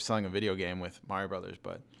 obviously they're selling a video game with Mario Brothers,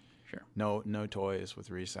 but sure, no toys with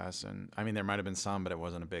Recess. And I mean, there might have been some, but it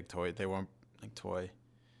wasn't a big toy. They weren't like toy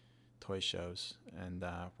shows. And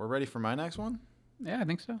we're ready for my next one. Yeah, I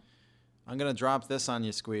think so. I'm gonna drop this on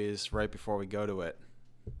you, Squeeze, right before we go to it.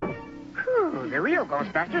 Whew, the real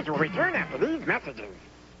Ghostbusters will return after these messages.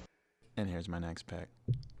 And here's my next pick.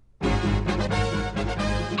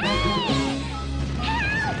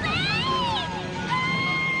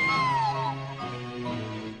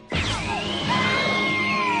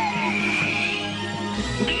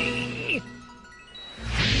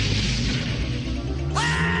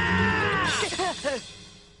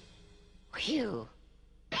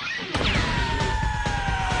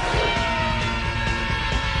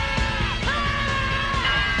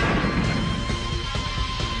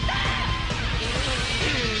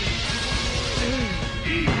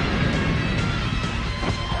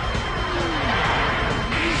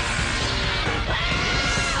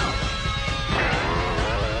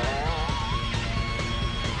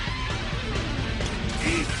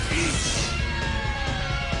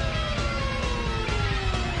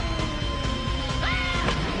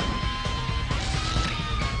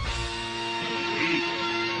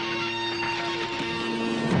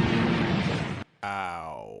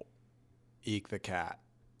 Oh, Eek the Cat.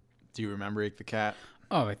 Do you remember Eek the Cat?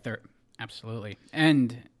 Oh, absolutely.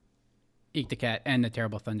 And Eek the Cat and the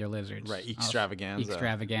Terrible Thunder Lizards. Right, Extravaganza.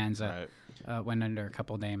 Extravaganza. Went under a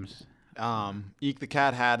couple names. Eek the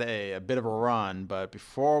Cat had a bit of a run, but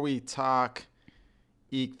before we talk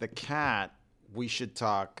Eek the Cat, we should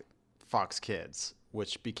talk Fox Kids,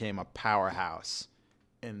 which became a powerhouse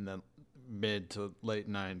in the mid to late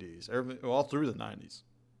 90s, all through the 90s.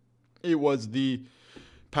 It was the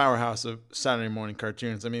powerhouse of Saturday morning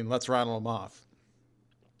cartoons. I mean, let's rattle them off.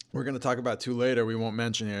 We're going to talk about two later. We won't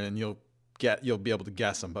mention it, and you'll be able to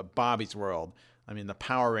guess them. But Bobby's World, I mean, the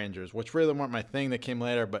Power Rangers, which really weren't my thing, that came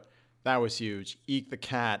later, but that was huge. Eek the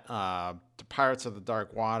Cat, the Pirates of the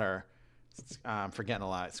Dark Water. I'm forgetting a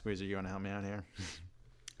lot. Squeezer, you want to help me out here?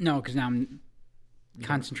 No, because now I'm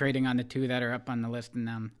concentrating on the two that are up on the list,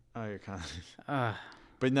 and Oh, you're kind of...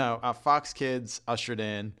 But no, Fox Kids ushered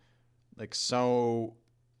in like so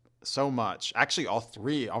much. Actually, all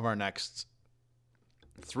three of our next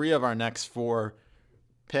four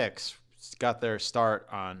picks got their start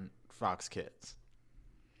on Fox Kids.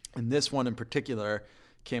 And this one in particular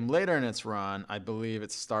came later in its run. I believe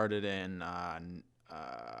it started in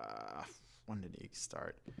when did it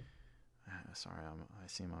start? Sorry, I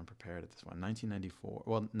seem unprepared at this one. 1994.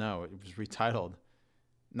 Well, no, it was retitled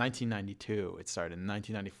 1992. It started in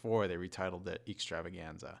 1994. They retitled it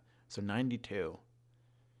Extravaganza. So 92.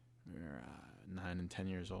 We were 9 and 10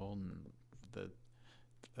 years old, and the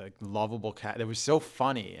lovable cat. It was so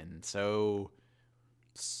funny and so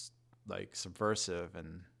like subversive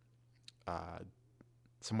and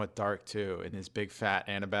somewhat dark too. And his big fat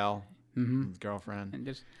Annabelle, his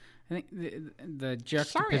girlfriend. I think the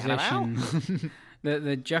juxtaposition,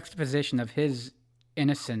 the juxtaposition of his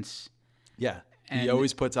innocence. Yeah, he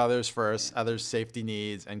always puts others first, others' safety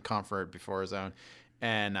needs and comfort before his own.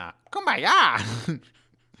 And kumbaya.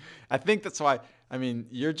 I think that's why. I mean,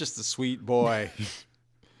 you're just a sweet boy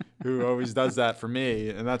who always does that for me,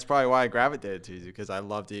 and that's probably why I gravitated to you, because I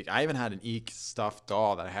loved Eek. I even had an Eek stuffed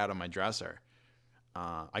doll that I had on my dresser.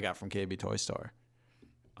 I got from KB Toy Store.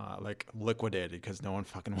 Like liquidated because no one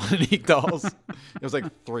fucking wanted Eek dolls. It was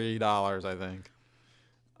like $3, I think.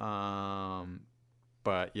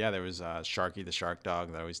 But yeah, there was Sharky the shark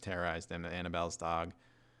dog that always terrorized him, Annabelle's dog.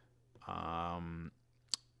 And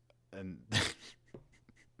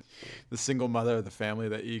the single mother of the family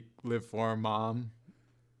that Eek lived for, mom.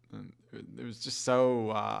 And it was just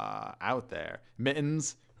so out there.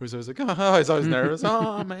 Mittens, who's always like, oh, he's always nervous.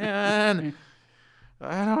 Oh man,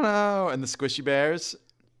 I don't know. And the Squishy Bears.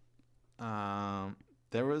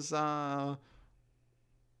 There was and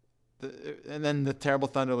then the Terrible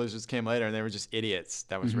Thunder Lizards came later, and they were just idiots.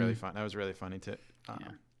 That was really fun. That was really funny too.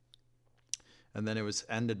 And then it was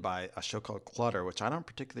ended by a show called Clutter, which I don't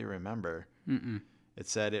particularly remember. It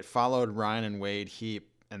said it followed Ryan and Wade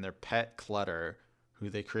Heap and their pet Clutter, who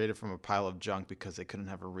they created from a pile of junk because they couldn't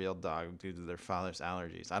have a real dog due to their father's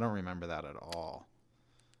allergies. I don't remember that at all,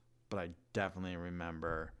 but I definitely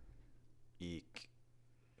remember Eek.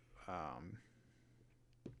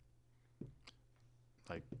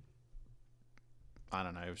 Like, I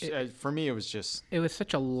don't know. For me, it was just... It was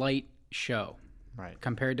such a light show. Right.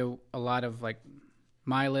 Compared to a lot of, like,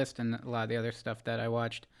 my list and a lot of the other stuff that I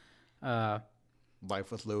watched. Life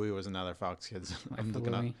with Louie was another Fox Kids. I'm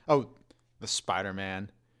looking Louie. up. Oh, the Spider-Man.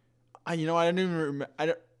 You know, I didn't even remember.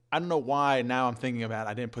 I don't know why now I'm thinking about it.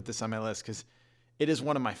 I didn't put this on my list because it is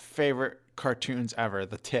one of my favorite cartoons ever,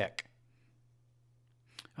 The Tick.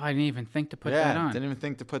 Oh, I didn't even think to put that on. Didn't even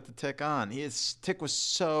think to put the Tick on. His Tick was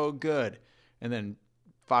so good. And then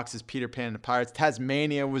Fox's Peter Pan and the Pirates.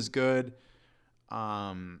 Tasmania was good.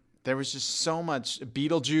 There was just so much.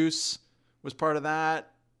 Beetlejuice was part of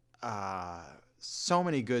that. So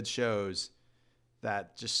many good shows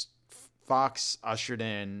that just Fox ushered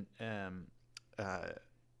in.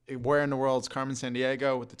 Where in the World's Carmen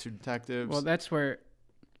Sandiego with the two detectives? Well, that's where...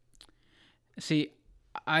 See,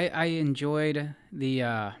 I enjoyed the...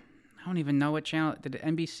 I don't even know what channel... Did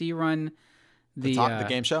NBC run the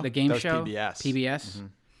game show? The game that was show? PBS.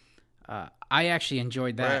 PBS. I actually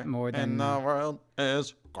enjoyed that more than... in the world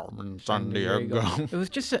is Carmen Sandiego. It was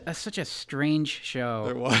just such a strange show.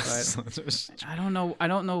 It was. But I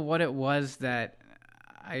don't know what it was that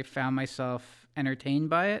I found myself entertained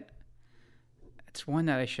by it. It's one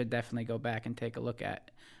that I should definitely go back and take a look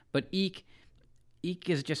at. But Eek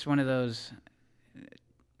is just one of those...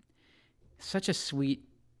 Such a sweet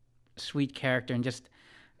character, and just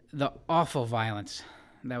the awful violence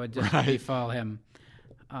that would just befall him.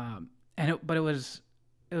 But it was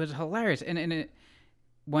hilarious, and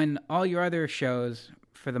when all your other shows,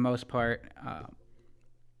 for the most part,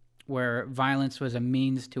 where violence was a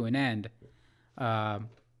means to an end.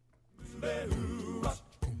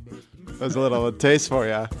 There's a little taste for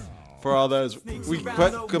you. For all those, we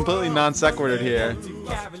completely non sequitur here.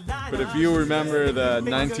 But if you remember the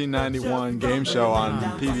 1991 game show on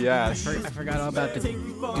PBS, I forgot all about the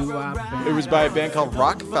doo-wop. it was by a band called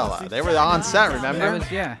Rockefeller. They were on set, remember? That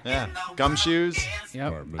was, yeah. Yeah. Gumshoes.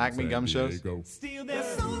 Yep. Acme Gumshoes.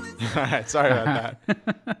 All right, sorry about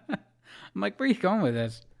that. I'm like, where are you going with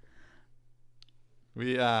this?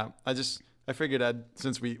 I figured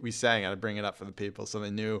since we sang, I'd bring it up for the people so they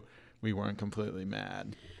knew we weren't completely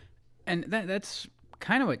mad. And that's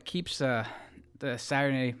kind of what keeps the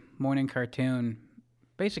Saturday morning cartoon,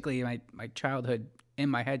 basically my childhood in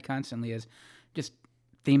my head constantly, is just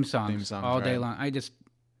theme songs all day long.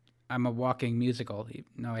 I'm a walking musical.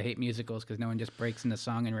 No, I hate musicals because no one just breaks in the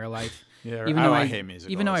song in real life. Yeah, even though I hate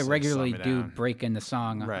musicals. Even though I so regularly slow me do down. break in the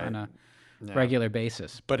song Right. on a Yeah. regular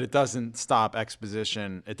basis. But it doesn't stop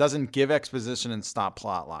exposition. It doesn't give exposition and stop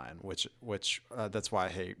plot line, which that's why I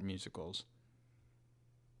hate musicals.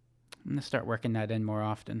 I'm gonna start working that in more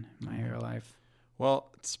often in my real life.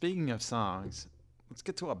 Well, speaking of songs, let's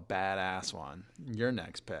get to a badass one. Your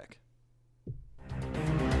next pick.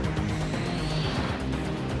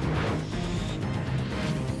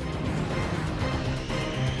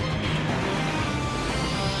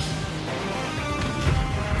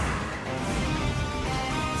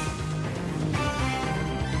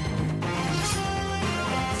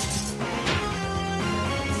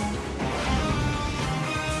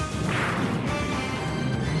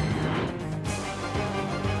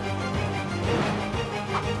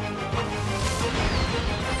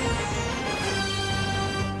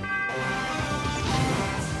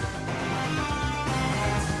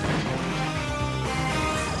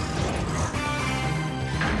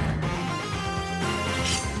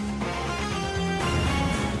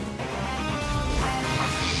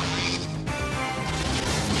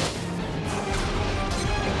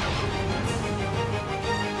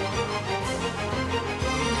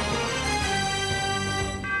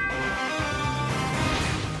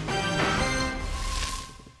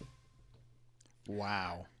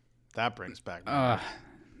 Wow. That brings back memories.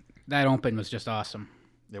 That open was just awesome.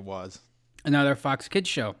 It was. Another Fox Kids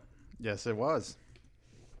show. Yes, it was.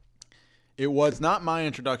 It was not my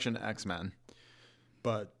introduction to X-Men,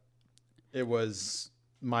 but it was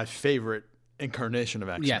my favorite incarnation of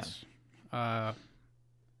X-Men. Yes.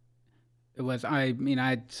 It was. I mean, I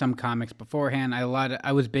had some comics beforehand.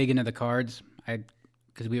 I was big into the cards.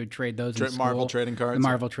 Because we would trade those in school. Marvel trading cards? The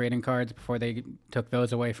Marvel trading cards before they took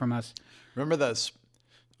those away from us. Remember this?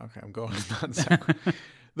 Okay, I'm going nuts.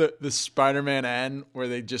 The Spider-Man end where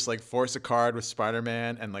they just like force a card with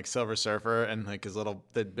Spider-Man and like Silver Surfer and like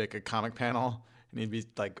they'd make a comic panel and he'd be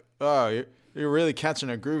like, "Oh, you're really catching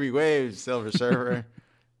a groovy wave, Silver Surfer."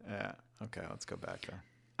 Yeah. Okay, let's go back there.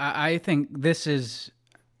 I think this is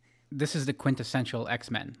the quintessential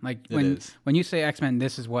X-Men. Like It is. when you say X-Men,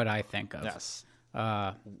 this is what I think of. Yes.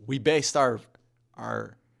 We based our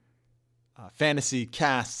fantasy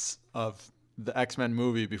casts of the X-Men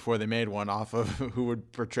movie before they made one off of who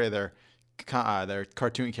would portray their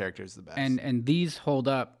cartoon characters the best. And these hold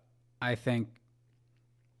up, I think,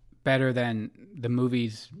 better than the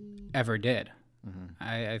movies ever did. Mm-hmm.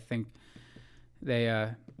 I think they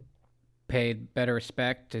paid better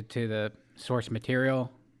respect to the source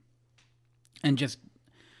material, and just.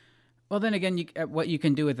 Well, then again, what you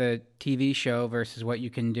can do with a TV show versus what you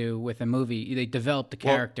can do with a movie, they develop the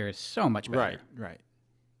characters so much better. Right.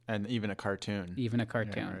 And even a cartoon. Even a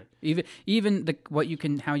cartoon. Yeah, right.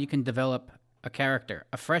 Even how you can develop a character,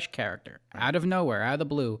 a fresh character, out of nowhere, out of the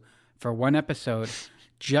blue, for one episode,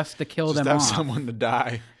 just to kill Just them to have off. someone to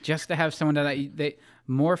die. Just to have someone that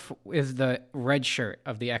Morph is the red shirt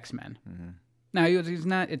of the X-Men. Mm-hmm. Now he's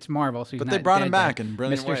not. It's Marvel, so he's But not they brought dead him back yet. in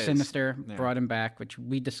brilliant Mr. ways. Sinister Yeah. brought him back, which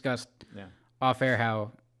we discussed Yeah. off air.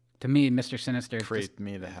 How, to me, Mr. Sinister is just Creeped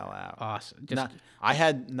me the hell out. awesome. I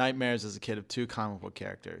had nightmares as a kid of two comic book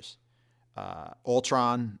characters,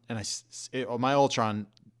 Ultron, and my Ultron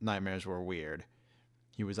nightmares were weird.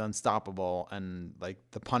 He was unstoppable, and like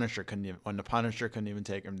the Punisher couldn't even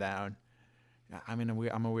take him down. I mean,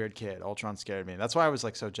 I'm a weird kid. Ultron scared me. That's why I was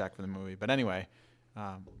like so jacked for the movie. But anyway,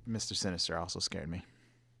 Mr. Sinister also scared me.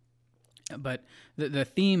 But the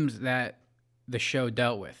themes that the show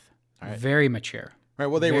dealt with, Right. very mature. Right.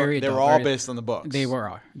 Well, they Very were adult, all very- based on the books. They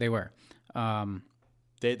were.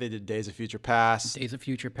 They did Days of Future Past. Days of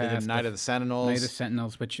Future They did Past. Night of the Sentinels. Night of the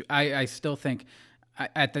Sentinels, which I still think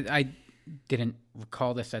I didn't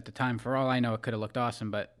recall this at the time. For all I know, it could have looked awesome,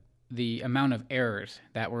 but the amount of errors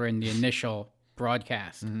that were in the initial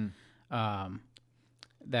broadcast,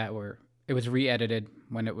 that were. It was re-edited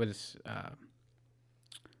when it was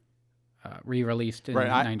re-released in Right.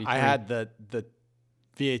 '93. I had the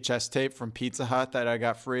VHS tape from Pizza Hut that I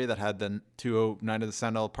got free that had the Night of the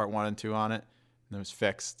Sentinel Part 1 and 2 on it. And it was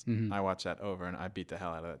fixed. Mm-hmm. I watched that over and I beat the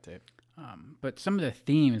hell out of that tape. But some of the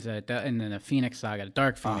themes that in the Phoenix Saga, the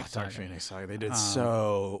Dark Phoenix Saga, Dark Phoenix Saga. They did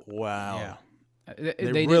so well. yeah,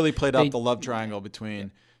 They really played up the love triangle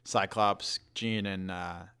between Cyclops, Jean, and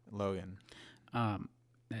Logan.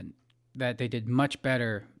 and that they did much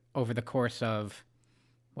better over the course of,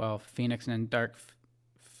 Phoenix and then Dark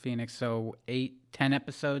Phoenix, so 8-10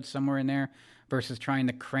 episodes, somewhere in there, versus trying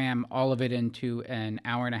to cram all of it into an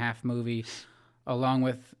hour-and-a-half movie, along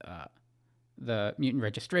with the Mutant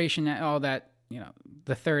Registration, all that,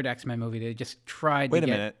 the third X-Men movie. They just tried Wait to a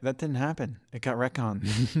minute. That didn't happen. It got retconned.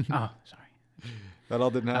 Oh, sorry. That all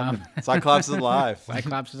didn't happen. Cyclops is alive.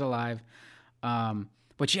 Cyclops is alive.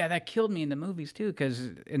 But yeah, that killed me in the movies too, because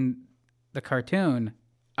in the cartoon,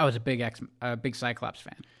 I was a big Cyclops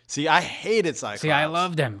fan. See, I hated Cyclops. See, I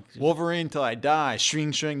loved him. Wolverine till I die.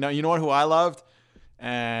 Shring, shring. No, you know who I loved?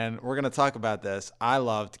 And we're going to talk about this. I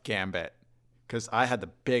loved Gambit because I had the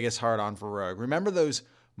biggest heart-on for Rogue. Remember those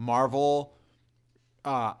Marvel...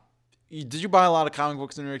 did you buy a lot of comic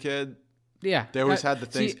books when you were a kid? Yeah. They always had the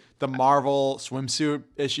things, the Marvel swimsuit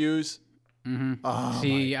issues. Mm-hmm. Oh,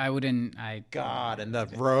 I wouldn't. God, and the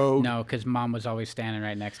Rogue. No, because Mom was always standing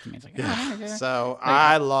right next to me. It's like, oh, So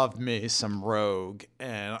I loved me some Rogue,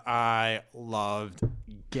 and I loved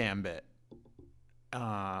Gambit.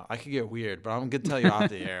 I could get weird, but I'm going to tell you off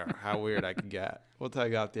the air how weird I could get. We'll tell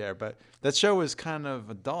you off the air. But that show was kind of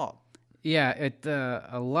adult. Yeah,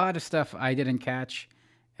 a lot of stuff I didn't catch,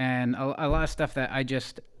 and a lot of stuff that I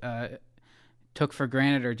just took for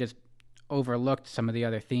granted or just overlooked some of the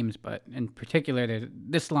other themes. But in particular,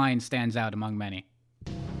 this line stands out among many.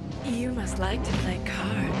 You must like to play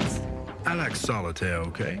cards. I like solitaire,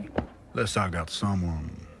 okay? Unless I got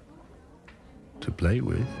someone to play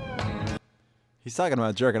with. He's talking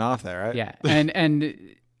about jerking off there, right? Yeah,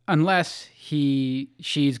 and unless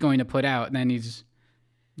she's going to put out, then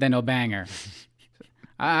he'll bang her.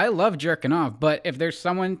 I love jerking off, but if there's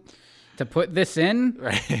someone to put this in,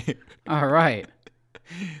 Right. all right,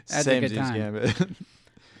 that's a good time.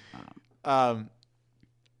 Gambit.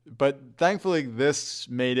 But thankfully, this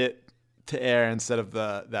made it to air instead of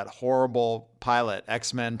that horrible pilot,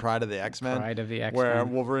 X-Men: Pride of the X-Men. Pride of the X-Men. Where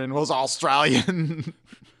Wolverine was Australian.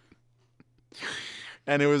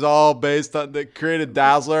 And it was all based on, they created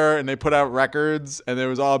Dazzler and they put out records and it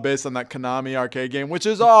was all based on that Konami arcade game, which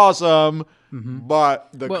is awesome, but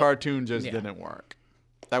the cartoon just didn't work.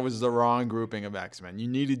 That was the wrong grouping of X-Men. You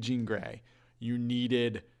needed Jean Grey. You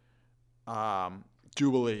needed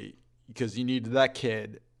Jubilee because you needed that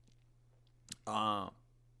kid. I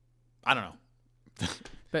don't know.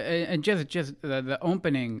 But and just the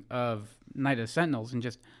opening of Night of the Sentinels and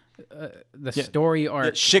just the story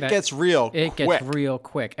arc. Shit gets real. It quick. gets real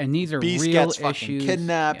quick, and these are Beast real gets fucking issues.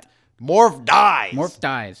 kidnapped. Yeah. Morph dies. Morph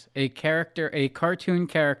dies. A cartoon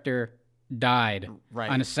character died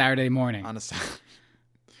on a Saturday morning.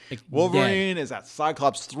 Wolverine is at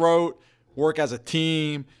Cyclops' throat. Work as a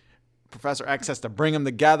team. Professor X has to bring them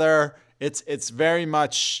together. It's very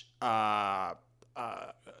much World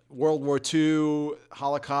War II,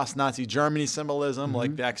 Holocaust, Nazi Germany symbolism,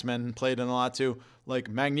 like the X-Men played in a lot too. Like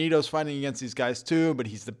Magneto's fighting against these guys too, but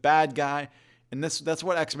he's the bad guy. And that's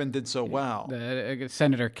what X-Men did so well.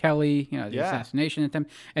 Senator Kelly, the assassination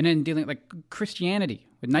attempt, and then dealing like Christianity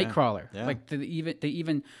with Nightcrawler. Yeah. Like they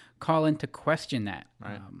even call into question that.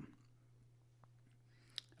 Right.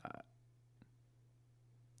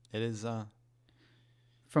 It is.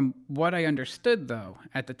 From what I understood, though,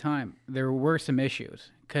 at the time, there were some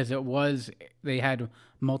issues because they had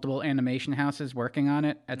multiple animation houses working on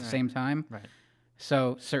it at the same time. Right.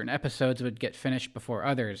 So certain episodes would get finished before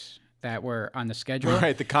others that were on the schedule.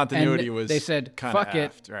 Right. The continuity was. They said, "Fuck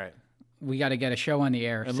it, right? We got to get a show on the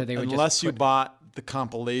air." So they would unless you bought the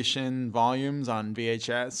compilation volumes on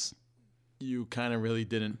VHS, you kind of really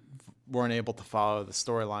weren't able to follow the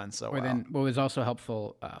storyline so well. Then what was also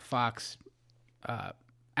helpful, Fox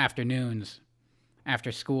afternoons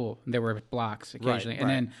after school, there were blocks occasionally, and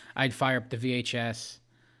then I'd fire up the VHS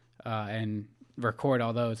and record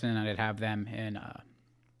all those, and then I'd have them in.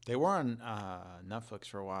 They were on Netflix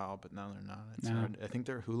for a while, but now they're not. It's hard. I think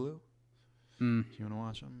they're Hulu. If you want to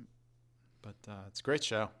watch them, but it's a great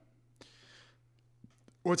show.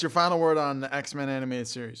 What's your final word on the X-Men animated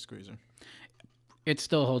series, Squeezer? It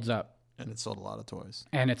still holds up. And it sold a lot of toys.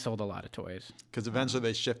 Because eventually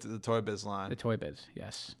they shifted the Toy Biz line. The Toy Biz,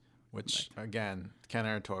 again, Again, Ken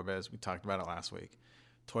Air Toy Biz. We talked about it last week.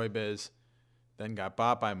 Toy Biz, then got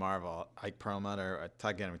bought by Marvel. Ike Perlmutter,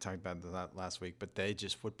 again, we talked about that last week, but they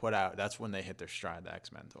just would put out, that's when they hit their stride, the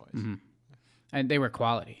X-Men toys. And they were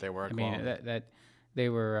quality. They were I quality. mean, that they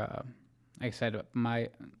were. Like I said, I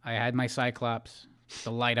had my Cyclops,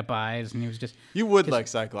 the light up eyes, and he was just. You would like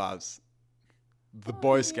Cyclops, the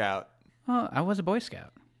Boy Scout. Oh, I was a Boy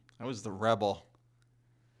Scout. I was the rebel.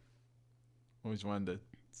 Always wanted to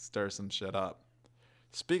stir some shit up.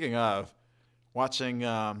 Speaking of, watching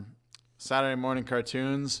Saturday morning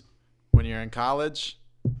cartoons when you're in college.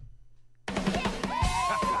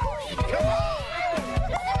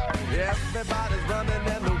 Everybody's running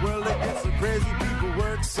and the world it gets so crazy. People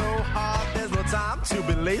work so hard, there's no time to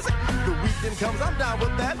be lazy. The weekend comes, I'm down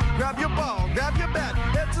with that. Grab your ball, grab your bat,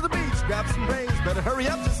 head to the beach, grab some rays. Better hurry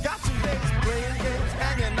up, just got 2 days. Playing games,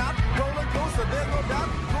 hanging out, roller coaster, there's no doubt.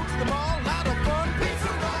 Go to the mall, lot of fun, pizza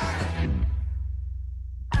ride.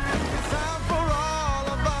 It's time for all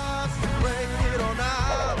of us to break it on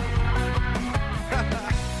out.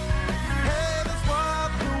 Hey, that's what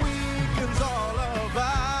the weekend's all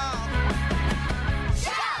about.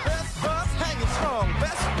 Best buds hanging strong.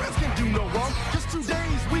 Best friends can do no wrong. Just 2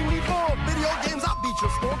 days, we need more. Video games, I'll beat your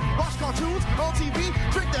score. Watch cartoons on TV.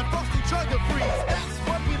 Drink that frosty chugga freeze. That's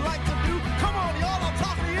what we like to do. Come on, y'all, I'm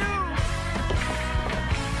talking to you.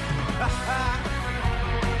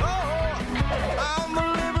 Oh, I'm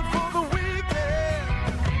living for the weekend.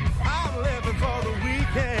 I'm living for the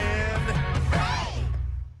weekend.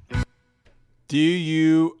 Do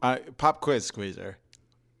you, pop quiz squeezer,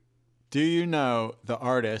 do you know the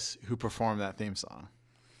artist who performed that theme song?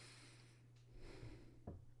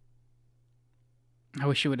 I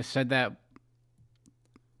wish you would have said that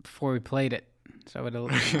before we played it. So it'll.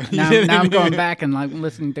 You Now, didn't now I'm even- going back and like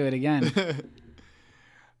listening to it again.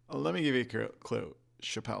 Let me give you a clue.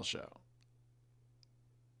 Chappelle Show.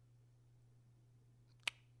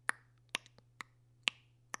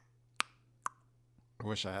 I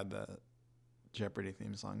wish I had the Jeopardy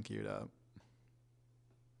theme song queued up.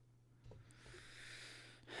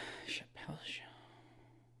 Chappelle Show.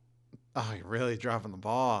 Oh, you're really dropping the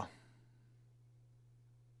ball.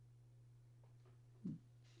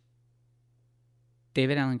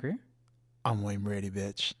 David Allen Greer. I'm Wayne Brady,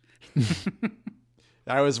 bitch.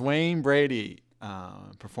 That was Wayne Brady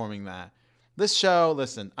performing that. This show,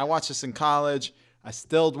 listen, I watched this in college. I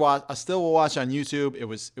still will watch on YouTube. It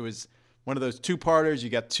was one of those 2-parters. You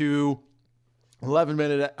got 2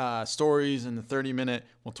 11-minute stories in the 30-minute,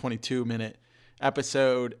 22-minute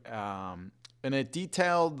episode. And it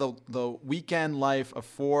detailed the weekend life of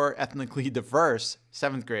 4 ethnically diverse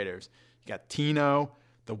 7th graders. You got Tino,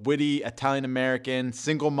 the witty Italian-American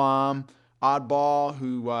single mom, oddball,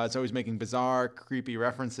 who is always making bizarre, creepy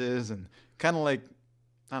references and kind of like,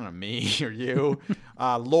 I don't know, me or you.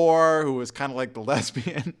 Lore, who was kind of like the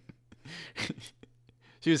lesbian.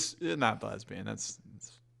 She was not the lesbian. That's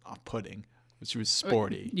off-putting. But she was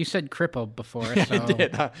sporty. You said crippled before, so. I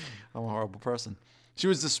did. I'm a horrible person. She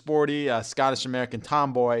was the sporty Scottish-American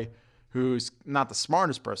tomboy who's not the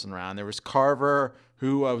smartest person around. There was Carver,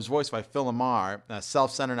 who was voiced by Phil Lamar, a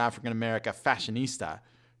self-centered African-American fashionista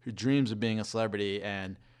who dreams of being a celebrity,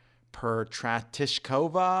 and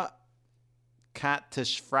Pertratishkova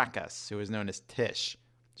Katishfrakas, who was known as Tish.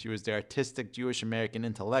 She was the artistic Jewish-American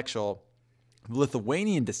intellectual of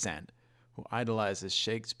Lithuanian descent who idolizes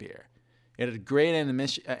Shakespeare. It had a great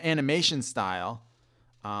animation style.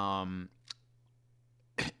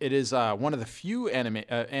 It is one of the few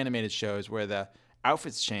animated shows where the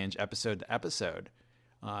outfits change episode to episode.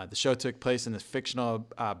 The show took place in the fictional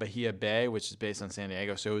Bahia Bay, which is based on San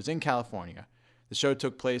Diego, so it was in California. The show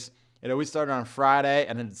took place, it always started on Friday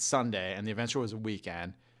and then Sunday, and the adventure was a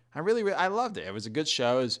weekend. I loved it. It was a good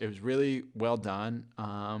show. It was really well done.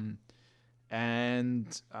 I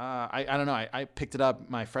don't know. I picked it up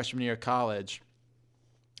my freshman year of college.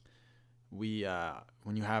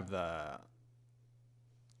 When you have the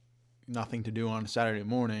nothing to do on a Saturday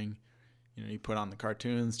morning, you put on the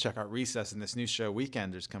cartoons, check out Recess, and this new show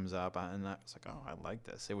Weekenders comes up, and I was like, oh, I like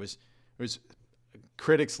this. It was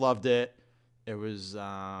critics loved it. It was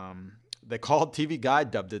they called TV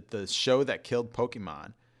Guide dubbed it the show that killed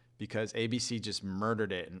Pokemon because ABC just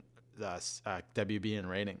murdered it in WB in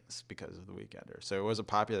ratings because of the Weekender. So it was a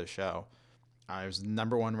popular show. It was the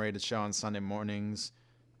 #1 rated show on Sunday mornings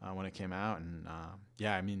when it came out, and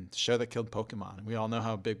the show that killed Pokemon. We all know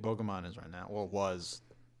how big Pokemon is right now. Well, it was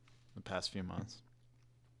the past few months.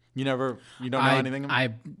 You don't know anything about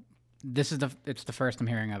it? It's the first I'm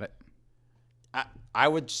hearing of it. I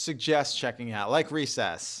would suggest checking it out, like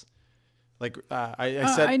Recess. Like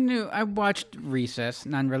I said, I watched Recess.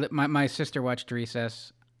 My sister watched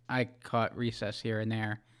Recess. I caught Recess here and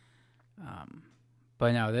there,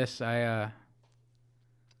 But no, this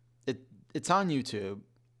It's on YouTube.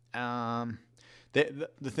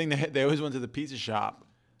 The thing they always went to the pizza shop,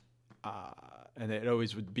 and it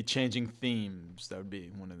always would be changing themes. That would be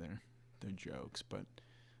one of their jokes. But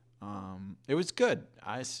it was good.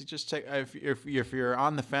 I suggest check if you're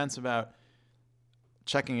on the fence about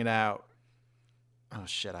checking it out. Oh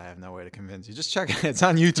shit! I have no way to convince you. Just check it. It's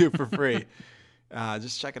on YouTube for free.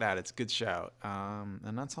 Just check it out. It's a good show.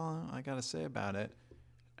 And that's all I gotta say about it.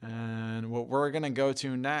 And what we're going to go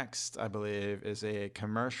to next, I believe, is a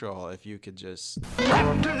commercial. If you could just...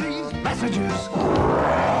 After these messages,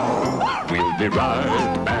 we'll be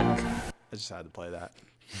right back. I just had to play that.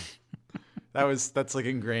 That's like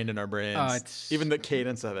ingrained in our brains. It's... Even the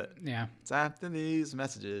cadence of it. Yeah. It's after these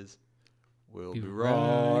messages. We'll be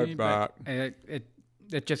right back. It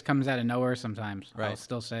just comes out of nowhere sometimes. Right. I'll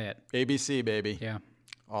still say it. ABC, baby. Yeah.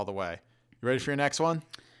 All the way. You ready for your next one?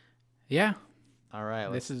 Yeah. All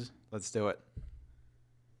right. Let's do it.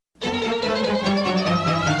 We're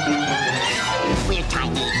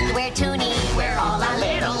tiny, we're toony, we're all a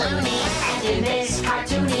little loony. And in this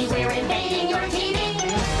cartoony, we're invading your TV.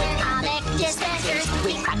 We're comic dispensers,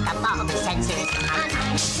 we crack up all the censors. On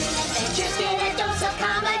Tiny Toon Adventures, get a dose of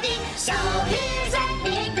comedy. So here's at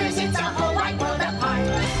the Acres, it's a whole wide world apart.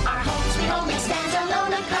 Our home sweet home stands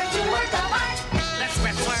alone, a cartoon work of art. The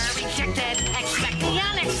scripts were rejected, expect the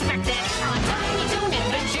unexpected. On Tiny Toon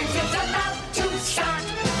Adventures, it's about to start.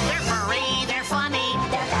 They're furry, they're funny.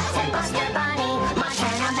 They're Bats and Buster Bunny.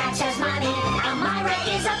 Montana Max has money. Elmira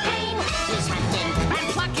is a pain. He's hunting And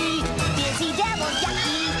plucky. Dizzy Devil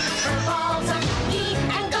yucky. Her balls are geeky.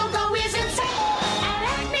 And Go-Go is insane.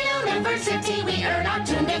 At Acme University, we earn our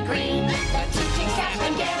Toon degree. The teaching staff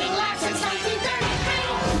been getting laughs since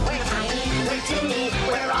 1933. We're tiny, we're toony,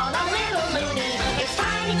 we're all a little loony. It's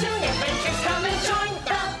Tiny Toon Adventures, come and join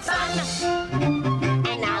the fun.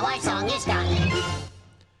 And now our song is done.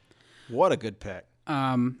 What a good pick.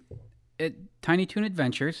 Tiny Toon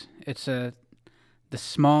Adventures. It's the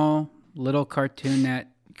small little cartoon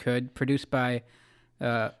that could produced by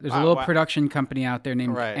there's a little production company out there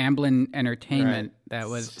named Amblin Entertainment that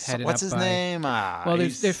was headed What's up his by name? well,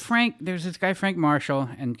 there's this guy Frank Marshall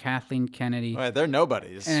and Kathleen Kennedy. Right, they're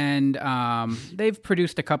nobodies. And they've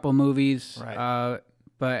produced a couple movies. Right.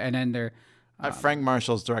 And then they're Frank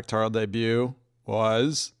Marshall's directorial debut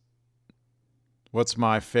was... What's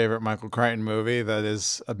my favorite Michael Crichton movie that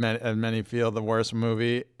is, many feel, the worst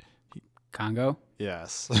movie? Congo?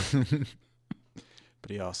 Yes.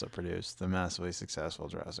 But he also produced the massively successful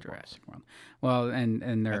Jurassic World. Well,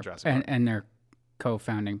 and their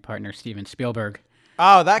co-founding partner, Steven Spielberg.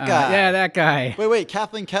 Oh, that guy. Yeah, that guy. Wait,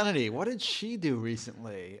 Kathleen Kennedy. What did she do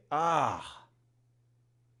recently?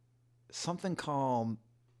 Something called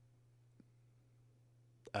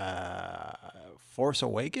Force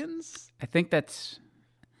Awakens? I think that's...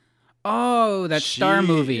 Oh, that Star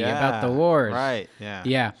movie about the wars. Right, yeah.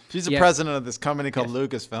 Yeah. She's the president of this company called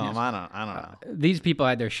Lucasfilm. Yes. I don't know. These people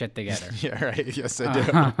had their shit together. Yeah, right. Yes, they do.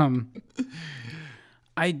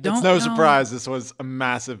 I don't It's no surprise this was a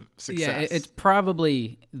massive success. Yeah, it's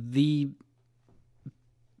probably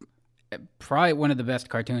one of the best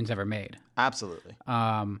cartoons ever made. Absolutely.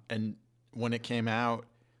 And when it came out,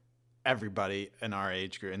 everybody in our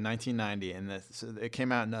age group in 1990, and it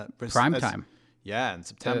came out in prime time. Yeah, in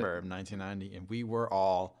September of 1990, and we were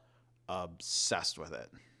all obsessed with it.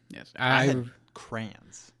 Yes, I had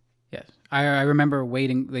crayons. Yes, I remember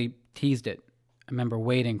waiting. They teased it. I remember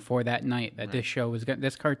waiting for that night that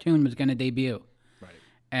this cartoon was going to debut. Right.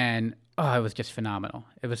 And it was just phenomenal.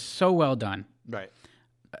 It was so well done. Right.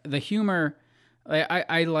 The humor.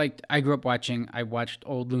 I watched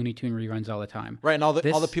old Looney Tune reruns all the time. Right, and all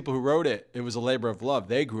the people who wrote it, it was a labor of love.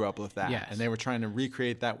 They grew up with that, yes. And they were trying to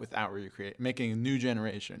recreate that without making a new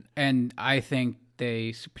generation. And I think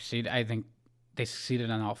they succeeded. I think they succeeded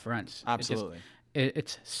on all fronts. Absolutely,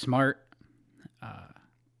 it's smart,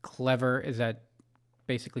 clever. Is that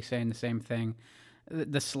basically saying the same thing?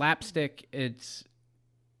 The slapstick, it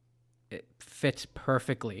fits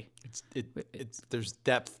perfectly. There's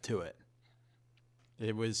depth to it.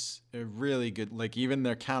 It was a really good, like even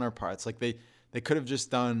their counterparts, like they could have just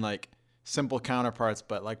done like simple counterparts,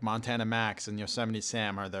 but like Montana Max and Yosemite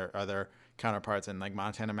Sam are their counterparts, and like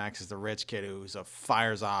Montana Max is the rich kid who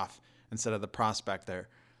fires off instead of the prospector.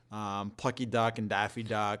 Plucky Duck and Daffy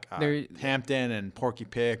Duck, Hampton and Porky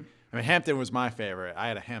Pig. I mean, Hampton was my favorite. I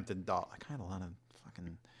had a Hampton doll. Like, I had a lot of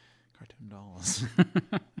fucking cartoon dolls.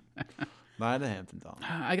 But I had a Hampton doll.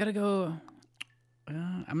 I gotta go.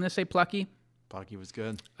 I'm gonna say Plucky. Plucky was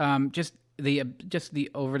good. Just the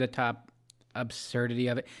over the top absurdity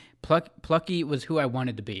of it. Plucky was who I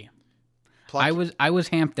wanted to be. I was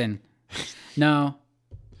Hampton. No.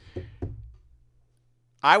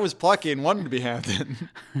 I was Plucky and wanted to be Hampton.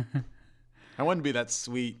 I wanted to be that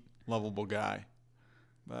sweet, lovable guy,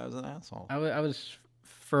 but I was an asshole. I was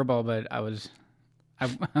furball, but I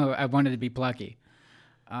wanted to be Plucky.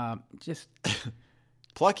 Just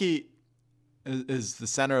Plucky is the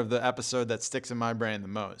center of the episode that sticks in my brain the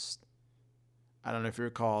most. I don't know if you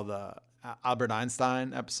recall the Albert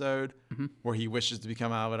Einstein episode where he wishes to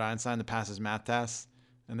become Albert Einstein to pass his math test,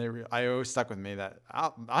 and I always stuck with me that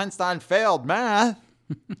Einstein failed math.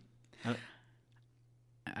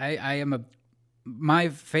 I am my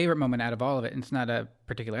favorite moment out of all of it, and it's not a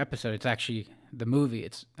particular episode, it's actually the movie.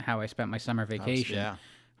 It's How I Spent My Summer Vacation,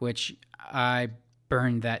 which I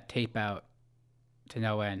burned that tape out to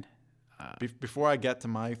no end. Before I get to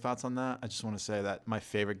my thoughts on that, I just want to say that my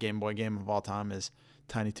favorite Game Boy game of all time is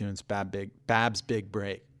Tiny Toons Bab's Big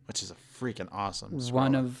Break, which is a freaking awesome scroller.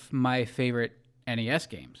 One of my favorite NES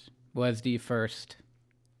games was the first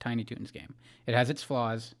Tiny Toons game. It has its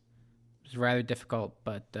flaws. It's rather difficult,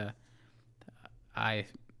 but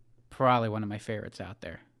probably one of my favorites out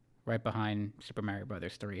there, right behind Super Mario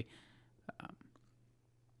Brothers 3.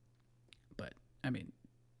 But I mean,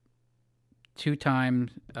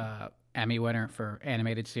 2-time Emmy winner for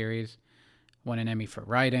animated series, won an Emmy for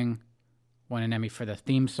writing, won an Emmy for the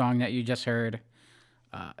theme song that you just heard.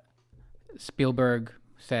 Spielberg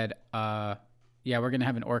said, "Yeah, we're gonna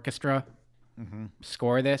have an orchestra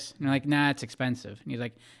score this." And you're like, "Nah, it's expensive." And he's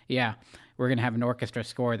like, "Yeah, we're gonna have an orchestra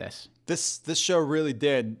score this." This show really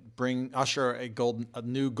did usher a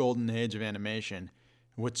new golden age of animation,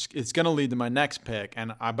 which is going to lead to my next pick.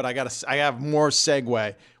 But I have more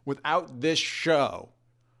segue. Without this show,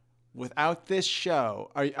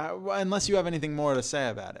 unless you have anything more to say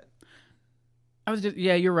about it.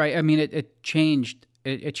 Yeah, you're right. I mean, it changed.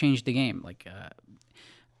 It changed the game. Like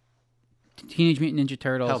Teenage Mutant Ninja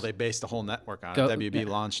Turtles. Hell, they based the whole network on it. WB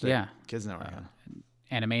launched it. Yeah, Kids Network.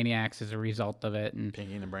 Animaniacs is a result of it, and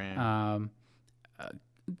Pinky and the Brain.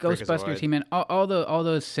 Ghostbusters, He-Man, all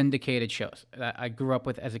those syndicated shows that I grew up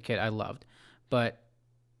with as a kid, I loved, but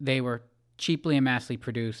they were cheaply and massively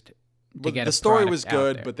produced to get the a story was product out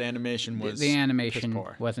good, there. but the animation was the animation piss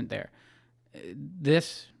poor. wasn't there.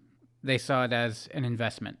 This, they saw it as an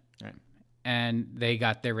investment, right, and they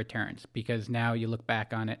got their returns, because now you look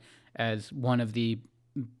back on it as one of the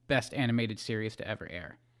best animated series to ever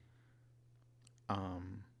air.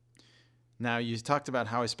 Now, you talked about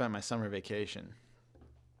How I Spent My Summer Vacation.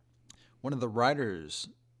 One of the writers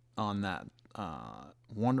on that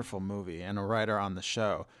wonderful movie and a writer on the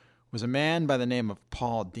show was a man by the name of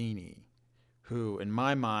Paul Dini, who, in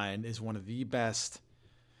my mind, is one of the best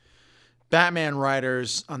Batman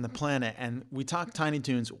writers on the planet. And we talked Tiny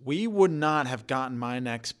Toons. We would not have gotten my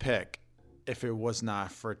next pick if it was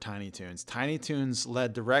not for Tiny Toons. Tiny Toons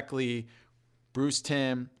led directly Bruce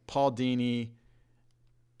Timm, Paul Dini.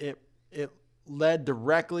 It led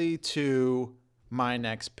directly to my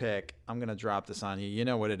next pick. I'm going to drop this on you. You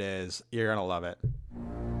know what it is. You're going to love it.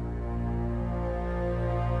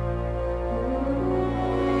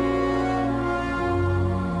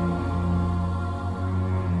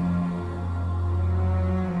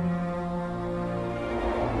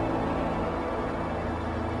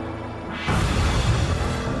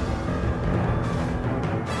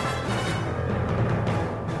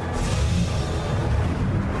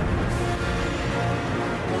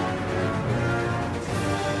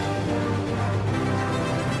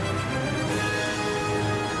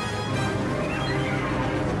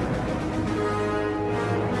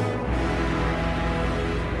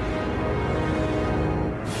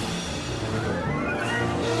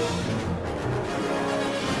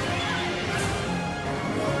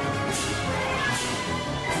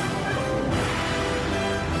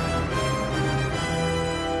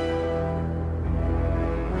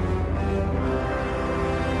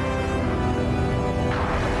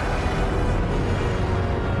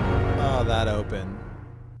 That open,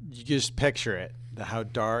 you just picture it, how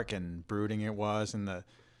dark and brooding it was, and the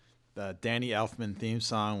Danny Elfman theme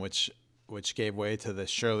song, which gave way to the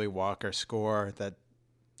Shirley Walker score that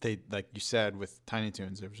they, like you said, with Tiny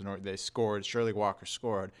Toons, Shirley Walker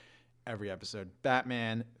scored every episode.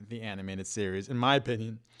 Batman, the animated series, in my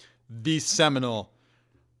opinion, the seminal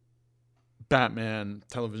Batman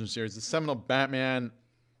television series, the seminal Batman.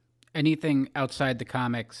 Anything outside the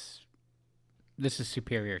comics, this is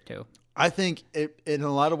superior to. I think in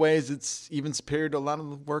a lot of ways, it's even superior to a lot of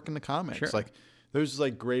the work in the comics. Sure. Like, there's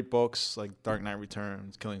like great books like Dark Knight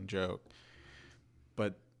Returns, Killing Joke,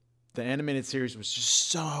 but the animated series was just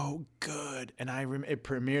so good. And it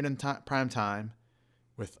premiered in prime time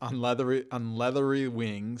with on leathery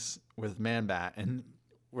wings with Man Bat, and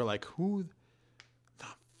we're like, who the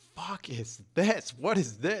fuck is this? What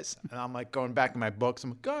is this? And I'm like going back in my books.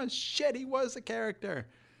 I'm like, oh shit, he was a character.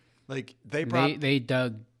 Like They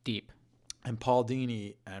dug deep. And Paul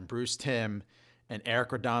Dini and Bruce Timm and Eric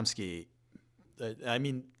Radomski. I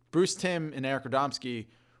mean, Bruce Timm and Eric Radomski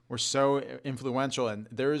were so influential, and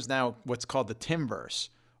there is now what's called the Timmverse.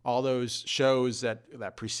 All those shows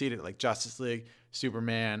that preceded, like Justice League,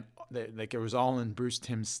 Superman, like it was all in Bruce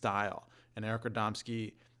Timm's style. And Eric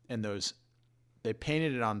Radomski and those, they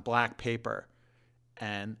painted it on black paper,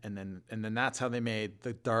 and then that's how they made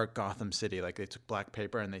the dark Gotham City. Like they took black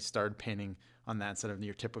paper and they started painting on that instead of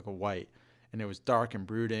your typical white, and it was dark and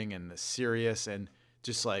brooding and serious and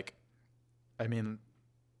just like, I mean,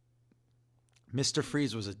 Mr.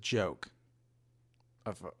 Freeze was a joke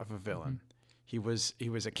of a villain. Mm-hmm. He was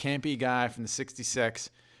a campy guy from the '66,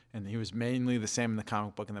 and he was mainly the same in the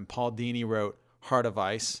comic book. And then Paul Dini wrote Heart of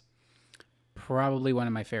Ice. Probably one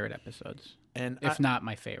of my favorite episodes, and if not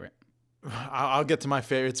my favorite. I'll get to my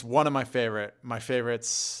favorite. It's one of my favorite. My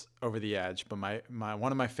favorite's Over the Edge, but my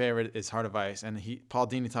one of my favorite is Heart of Ice. And Paul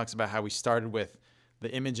Dini talks about how he started with the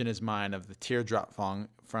image in his mind of the teardrop falling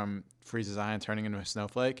from Freeze's eye and turning into a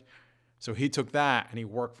snowflake. So he took that and he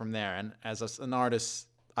worked from there. And as an artist,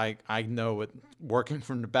 I know what working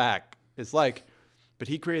from the back is like. But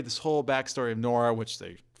he created this whole backstory of Nora, which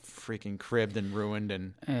they freaking cribbed and ruined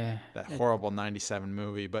in that horrible '97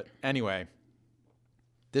 movie. But anyway,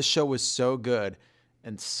 this show was so good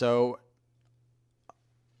and so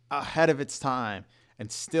ahead of its time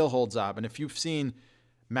and still holds up. And if you've seen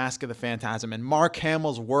Mask of the Phantasm and Mark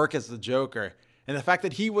Hamill's work as the Joker, and the fact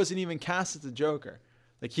that he wasn't even cast as the Joker,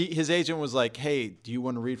 like his agent was like, "Hey, do you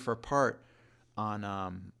want to read for a part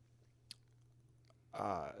on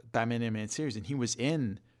Batman animated series?" And he was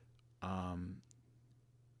in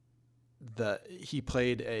he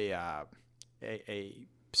played a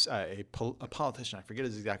politician. I forget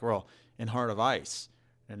his exact role in Heart of Ice,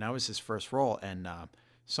 and that was his first role. And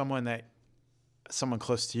someone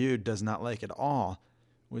close to you does not like at all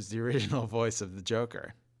was the original voice of the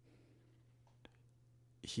Joker.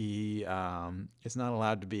 He is not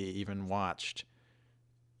allowed to be even watched,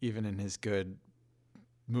 even in his good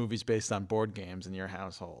movies based on board games in your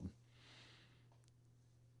household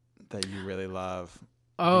that you really love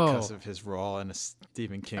because of his role in a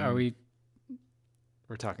Stephen King.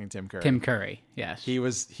 We're talking Tim Curry. Tim Curry, yes.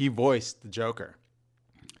 He voiced the Joker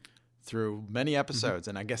through many episodes,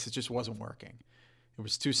 and I guess it just wasn't working. It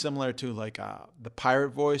was too similar to like the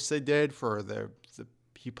pirate voice they did for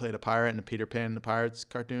he played a pirate in the Peter Pan and the Pirates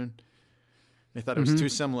cartoon. They thought it was too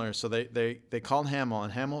similar, so they called Hamill,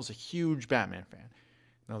 and Hamill's a huge Batman fan. And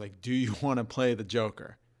they're like, "Do you want to play the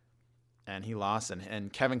Joker?" And he lost,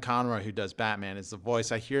 and Kevin Conroy, who does Batman, is the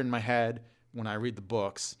voice I hear in my head when I read the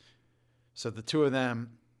books. So the two of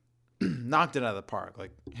them knocked it out of the park,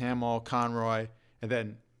 like Hamill, Conroy, and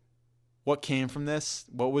then what came from this?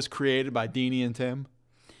 What was created by Dini and Tim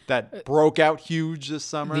that broke out huge this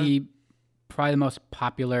summer? Probably the most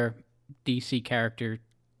popular DC character.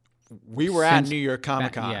 We were at New York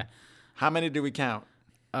Comic Con. Yeah. How many did we count?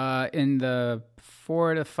 In the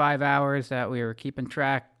 4 to 5 hours that we were keeping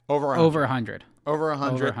track, over 100. Over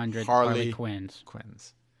 100 Harley Quinns.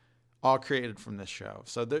 All created from this show.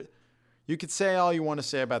 So you could say all you want to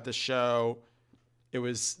say about this show. It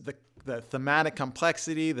was the thematic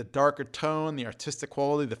complexity, the darker tone, the artistic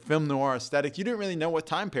quality, the film noir aesthetic. You didn't really know what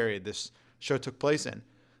time period this show took place in.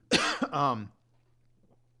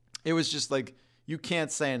 It was just like, you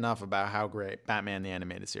can't say enough about how great Batman the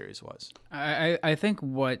Animated Series was. I think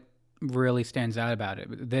what really stands out about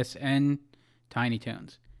it, this and Tiny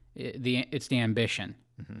Toons, it's the ambition.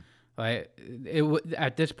 Mm-hmm. Like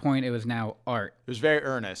at this point, it was now art. It was very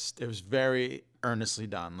earnest. It was very earnestly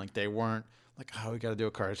done. Like they weren't like, "Oh, we got to do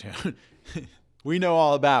a cartoon." We know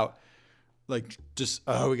all about like just,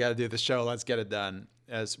 "Oh, we got to do the show. Let's get it done."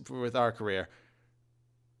 As with our career,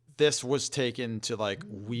 this was taken to like,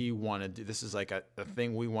 we want to do. This is like a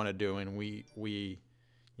thing we want to do, and we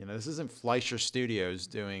this isn't Fleischer Studios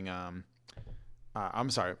doing. I'm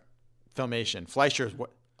sorry, Filmation. Fleischer is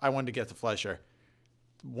what I wanted to get to. Fleischer.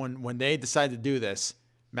 When they decided to do this,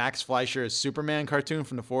 Max Fleischer's Superman cartoon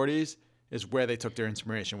from the 40s is where they took their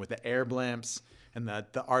inspiration, with the air blimps and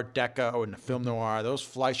the Art Deco and the film noir. Those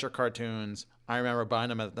Fleischer cartoons, I remember buying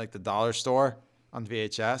them at like the dollar store on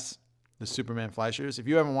VHS, the Superman Fleischers. If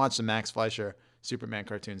you haven't watched the Max Fleischer Superman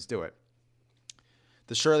cartoons, do it.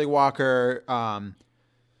 The Shirley Walker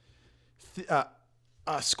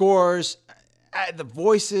scores, The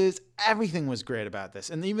voices, everything was great about this,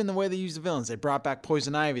 and even the way they used the villains. They brought back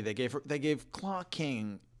Poison Ivy. They gave Claw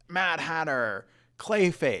King, Mad Hatter,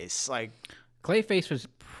 Clayface. Like Clayface was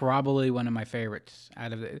probably one of my favorites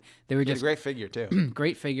out of it. They were he's a just great figure too.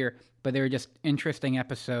 great figure, but they were just interesting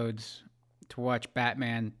episodes to watch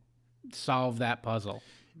Batman solve that puzzle.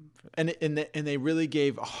 And they really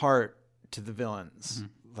gave a heart to the villains.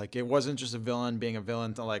 Like it wasn't just a villain being a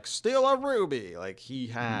villain to like steal a ruby. Like he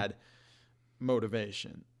had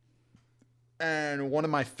motivation. And one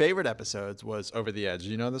of my favorite episodes was Over the Edge. Do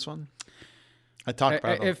you know this one? I talked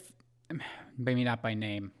about it. Maybe not by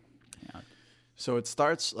name. So it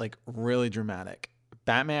starts like really dramatic.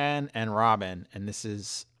 Batman and Robin, and this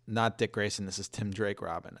is not Dick Grayson, this is Tim Drake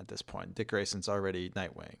Robin at this point. Dick Grayson's already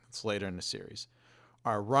Nightwing. It's later in the series.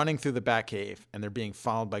 Are running through the Batcave, and they're being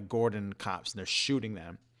followed by Gordon and cops, and they're shooting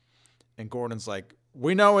them. And Gordon's like,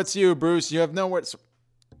 "We know it's you, Bruce. You have nowhere."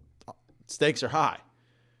 Stakes are high.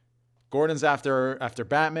 Gordon's after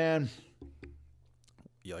Batman.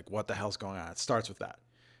 You're like, what the hell's going on? It starts with that.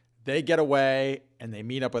 They get away, and they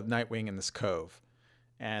meet up with Nightwing in this cove.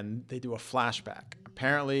 And they do a flashback.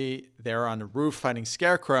 Apparently, they're on the roof fighting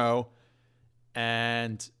Scarecrow,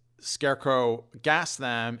 and Scarecrow gassed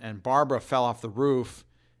them, and Barbara fell off the roof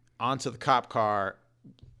onto the cop car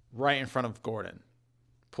right in front of Gordon.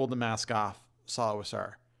 Pulled the mask off, saw it was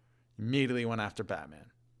her. Immediately went after Batman.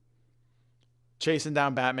 Chasing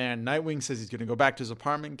down Batman. Nightwing says he's going to go back to his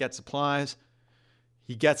apartment, get supplies.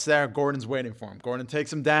 He gets there. Gordon's waiting for him. Gordon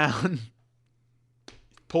takes him down,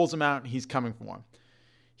 pulls him out, and he's coming for him.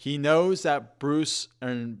 He knows that Bruce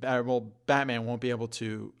and Batman won't be able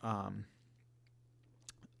to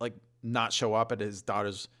not show up at his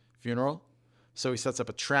daughter's funeral. So he sets up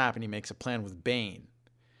a trap, and he makes a plan with Bane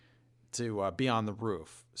to be on the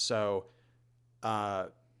roof. So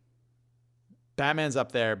Batman's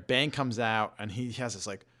up there. Bane comes out, and he has this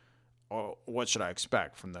like, "Oh, what should I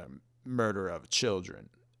expect from the murder of children?"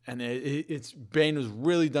 And it's Bane was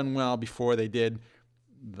really done well before they did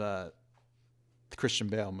the Christian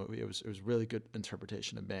Bale movie. It was really good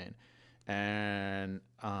interpretation of Bane, and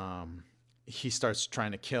he starts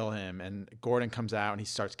trying to kill him, and Gordon comes out and he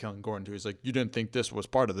starts killing Gordon too. He's like, "You didn't think this was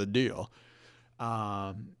part of the deal."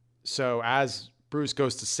 So as Bruce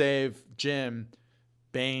goes to save Jim,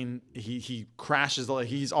 Bane he crashes.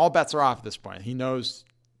 He's all bets are off at this point. He knows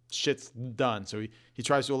shit's done, so he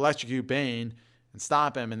tries to electrocute Bane and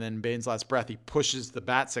stop him, and then Bane's last breath, he pushes the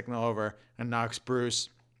bat signal over and knocks Bruce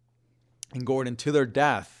and Gordon to their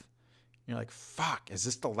death. You're like, fuck, is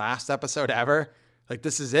this the last episode ever? Like,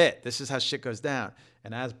 this is it. This is how shit goes down.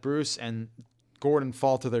 And as Bruce and Gordon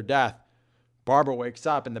fall to their death, Barbara wakes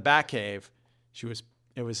up in the Batcave.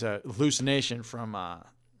 It was a hallucination from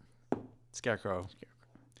Scarecrow.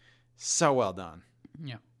 So well done.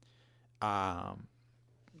 Yeah.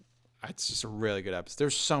 It's just a really good episode.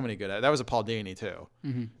 There's so many good. That was a Paul Dini too.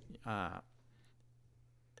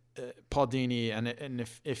 Paul Dini, and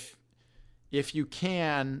if you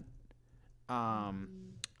can, Paul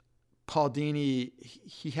Dini,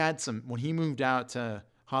 he had some when he moved out to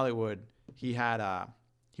Hollywood. He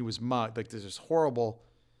was mugged. Like there's this horrible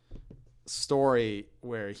story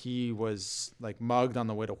where he was like mugged on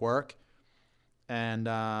the way to work, and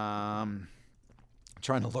I'm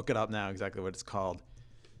trying to look it up now exactly what it's called.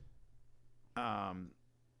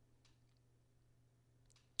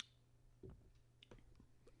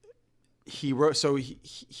 He wrote, so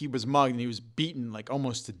he was mugged and he was beaten like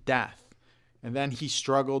almost to death, and then he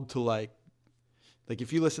struggled to like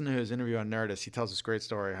if you listen to his interview on Nerdist, he tells this great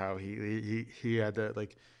story how he had to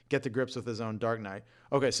like get to grips with his own Dark Knight.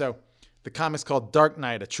 Okay, so the comic's called Dark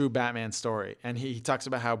Knight, a true Batman story, and he talks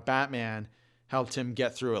about how Batman helped him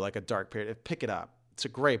get through like a dark period. Pick it up; it's a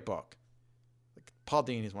great book. Like, Paul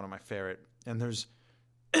Dini is one of my favorite. And there's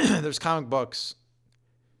comic books.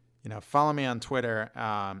 Follow me on Twitter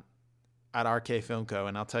at RK Film Co.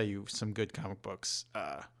 and I'll tell you some good comic books.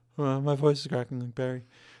 My voice is cracking like Barry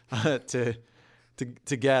to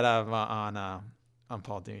get on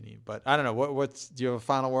Paul Dini. But I don't know do you have a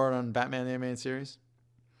final word on Batman the Animated Series?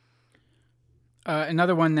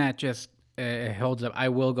 Another one that just holds up. I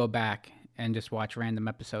will go back and just watch random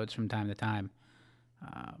episodes from time to time.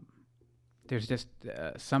 There's just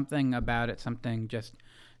something about it, something just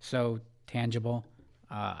so tangible.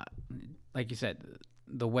 Like you said,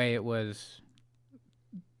 the way it was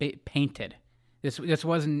painted. This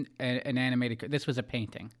wasn't an animated. This was a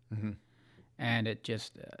painting, and it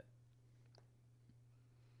just. It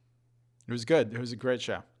was good. It was a great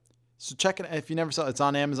show. So check it if you never saw it. It's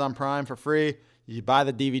on Amazon Prime for free. You buy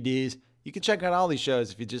the DVDs. You can check out all these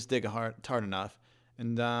shows if you just dig hard enough.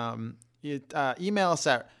 And you email us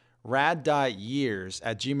at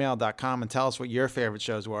rad.years@gmail.com and tell us what your favorite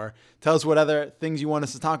shows were. Tell us what other things you want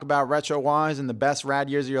us to talk about retro-wise and the best rad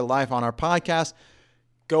years of your life on our podcast.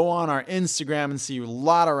 Go on our Instagram and see a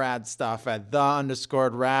lot of rad stuff at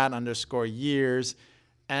 _rad_years.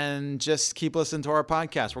 And just keep listening to our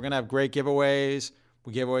podcast. We're going to have great giveaways.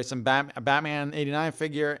 We gave away a Batman 89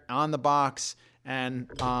 figure on the box. And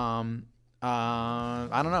I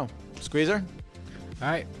don't know. Squeezer? All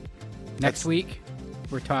right. Next week,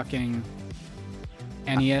 we're talking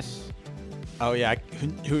NES. Oh, yeah.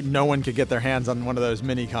 Who no one could get their hands on one of those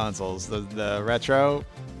mini consoles. The retro.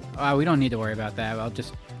 We don't need to worry about that. I'll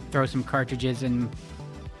just throw some cartridges in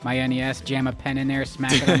my NES, jam a pen in there,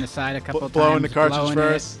 smack it on the side a couple times. Blowing the cartridge blowing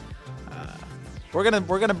first. We're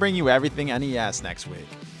gonna bring you everything NES next week.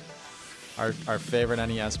 Our favorite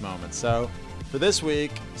NES moments. So for this week,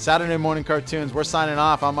 Saturday Morning Cartoons, we're signing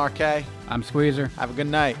off. I'm RK. I'm Squeezer. Have a good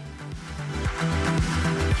night.